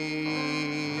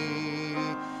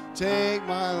 Take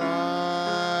my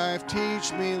life,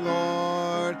 teach me,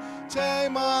 Lord.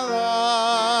 Take my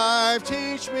life,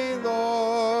 teach me,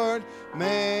 Lord.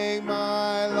 Make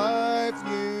my life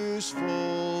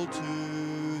useful to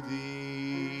Thee.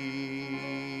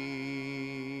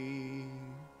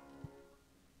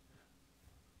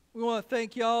 We want to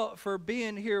thank y'all for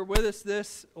being here with us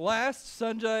this last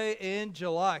Sunday in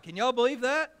July. Can y'all believe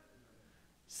that?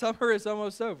 Summer is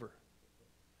almost over.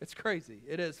 It's crazy.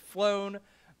 It has flown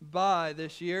by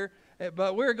this year.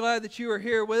 But we're glad that you are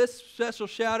here with us. Special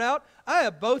shout out. I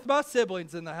have both my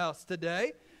siblings in the house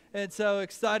today. And so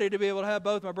excited to be able to have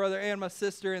both my brother and my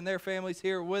sister and their families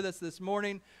here with us this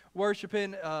morning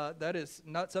worshiping. That is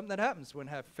not something that happens when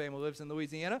half your family lives in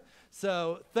Louisiana.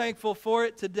 So thankful for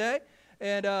it today.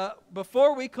 And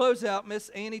before we close out, Miss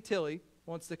Annie Tilley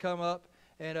wants to come up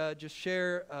and just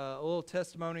share a little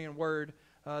testimony and word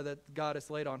that God has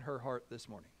laid on her heart this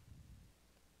morning.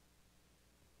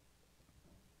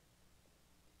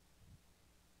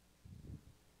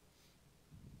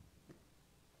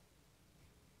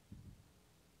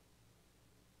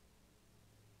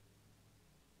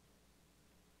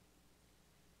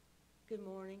 Good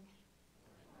morning.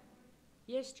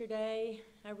 Yesterday,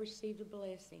 I received a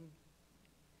blessing.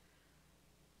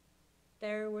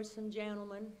 There were some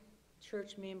gentlemen,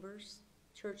 church members,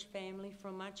 church family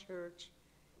from my church,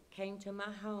 came to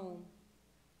my home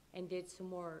and did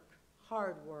some work,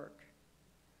 hard work.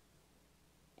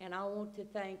 And I want to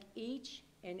thank each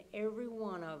and every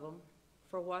one of them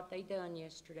for what they done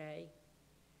yesterday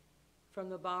from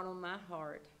the bottom of my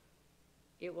heart.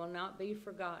 It will not be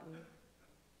forgotten.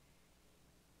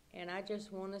 And I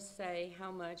just want to say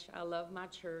how much I love my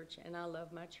church and I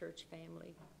love my church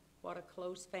family. What a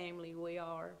close family we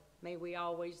are. May we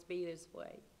always be this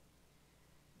way.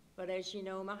 But as you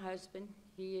know, my husband,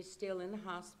 he is still in the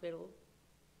hospital,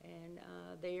 and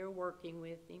they are working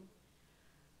with him.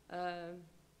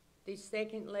 The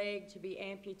second leg to be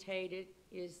amputated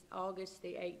is August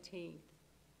the 18th,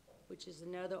 which is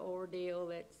another ordeal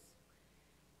that's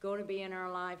going to be in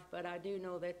our life, but I do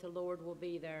know that the Lord will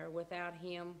be there. Without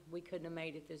him, we couldn't have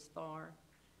made it this far.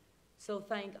 So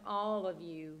thank all of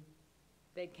you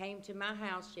that came to my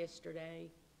house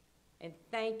yesterday, and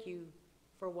thank you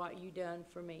for what you done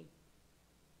for me.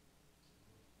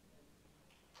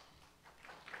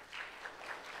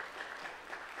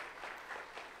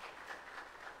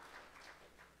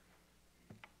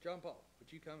 John Paul,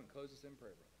 would you come and close us in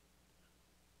prayer, brother?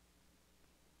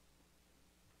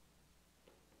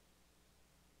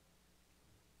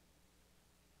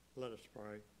 Let us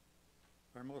pray.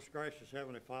 Our most gracious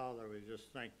Heavenly Father, we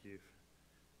just thank you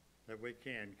that we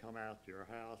can come out to your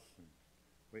house and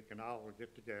we can all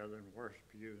get together and worship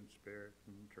you in spirit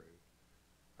and in truth.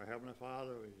 Our Heavenly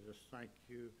Father, we just thank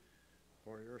you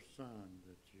for your Son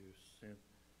that you sent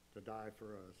to die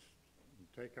for us and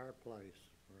take our place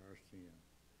for our sin.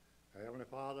 Our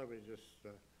Heavenly Father, we just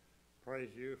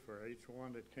praise you for each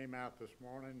one that came out this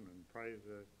morning, and praise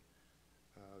that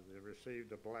they received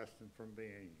a blessing from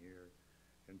being here.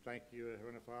 And thank you,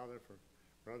 Heavenly Father, for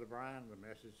Brother Brian, the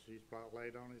message he's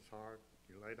laid on his heart.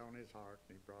 You laid on his heart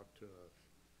and he brought to us.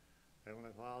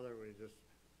 Heavenly Father, we just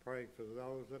pray for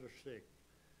those that are sick.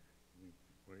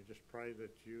 We just pray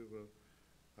that you will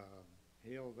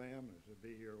heal them as it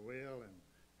be your will. And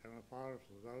Heavenly Father,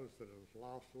 for those that have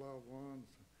lost loved ones,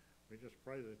 we just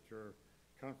pray that your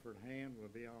comfort hand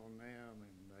will be on them,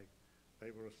 and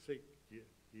they will seek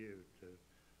you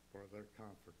for their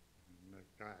comfort and their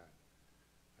guide.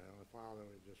 Heavenly Father,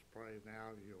 we just pray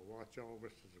now you'll watch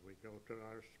over us as we go to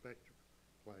our respective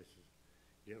places.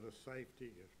 Give us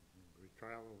safety as we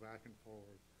travel back and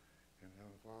forth. And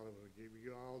Heavenly Father, we'll give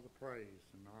you all the praise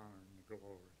and honor and the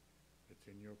glory. It's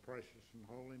in your precious and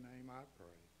holy name I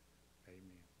pray.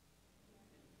 Amen.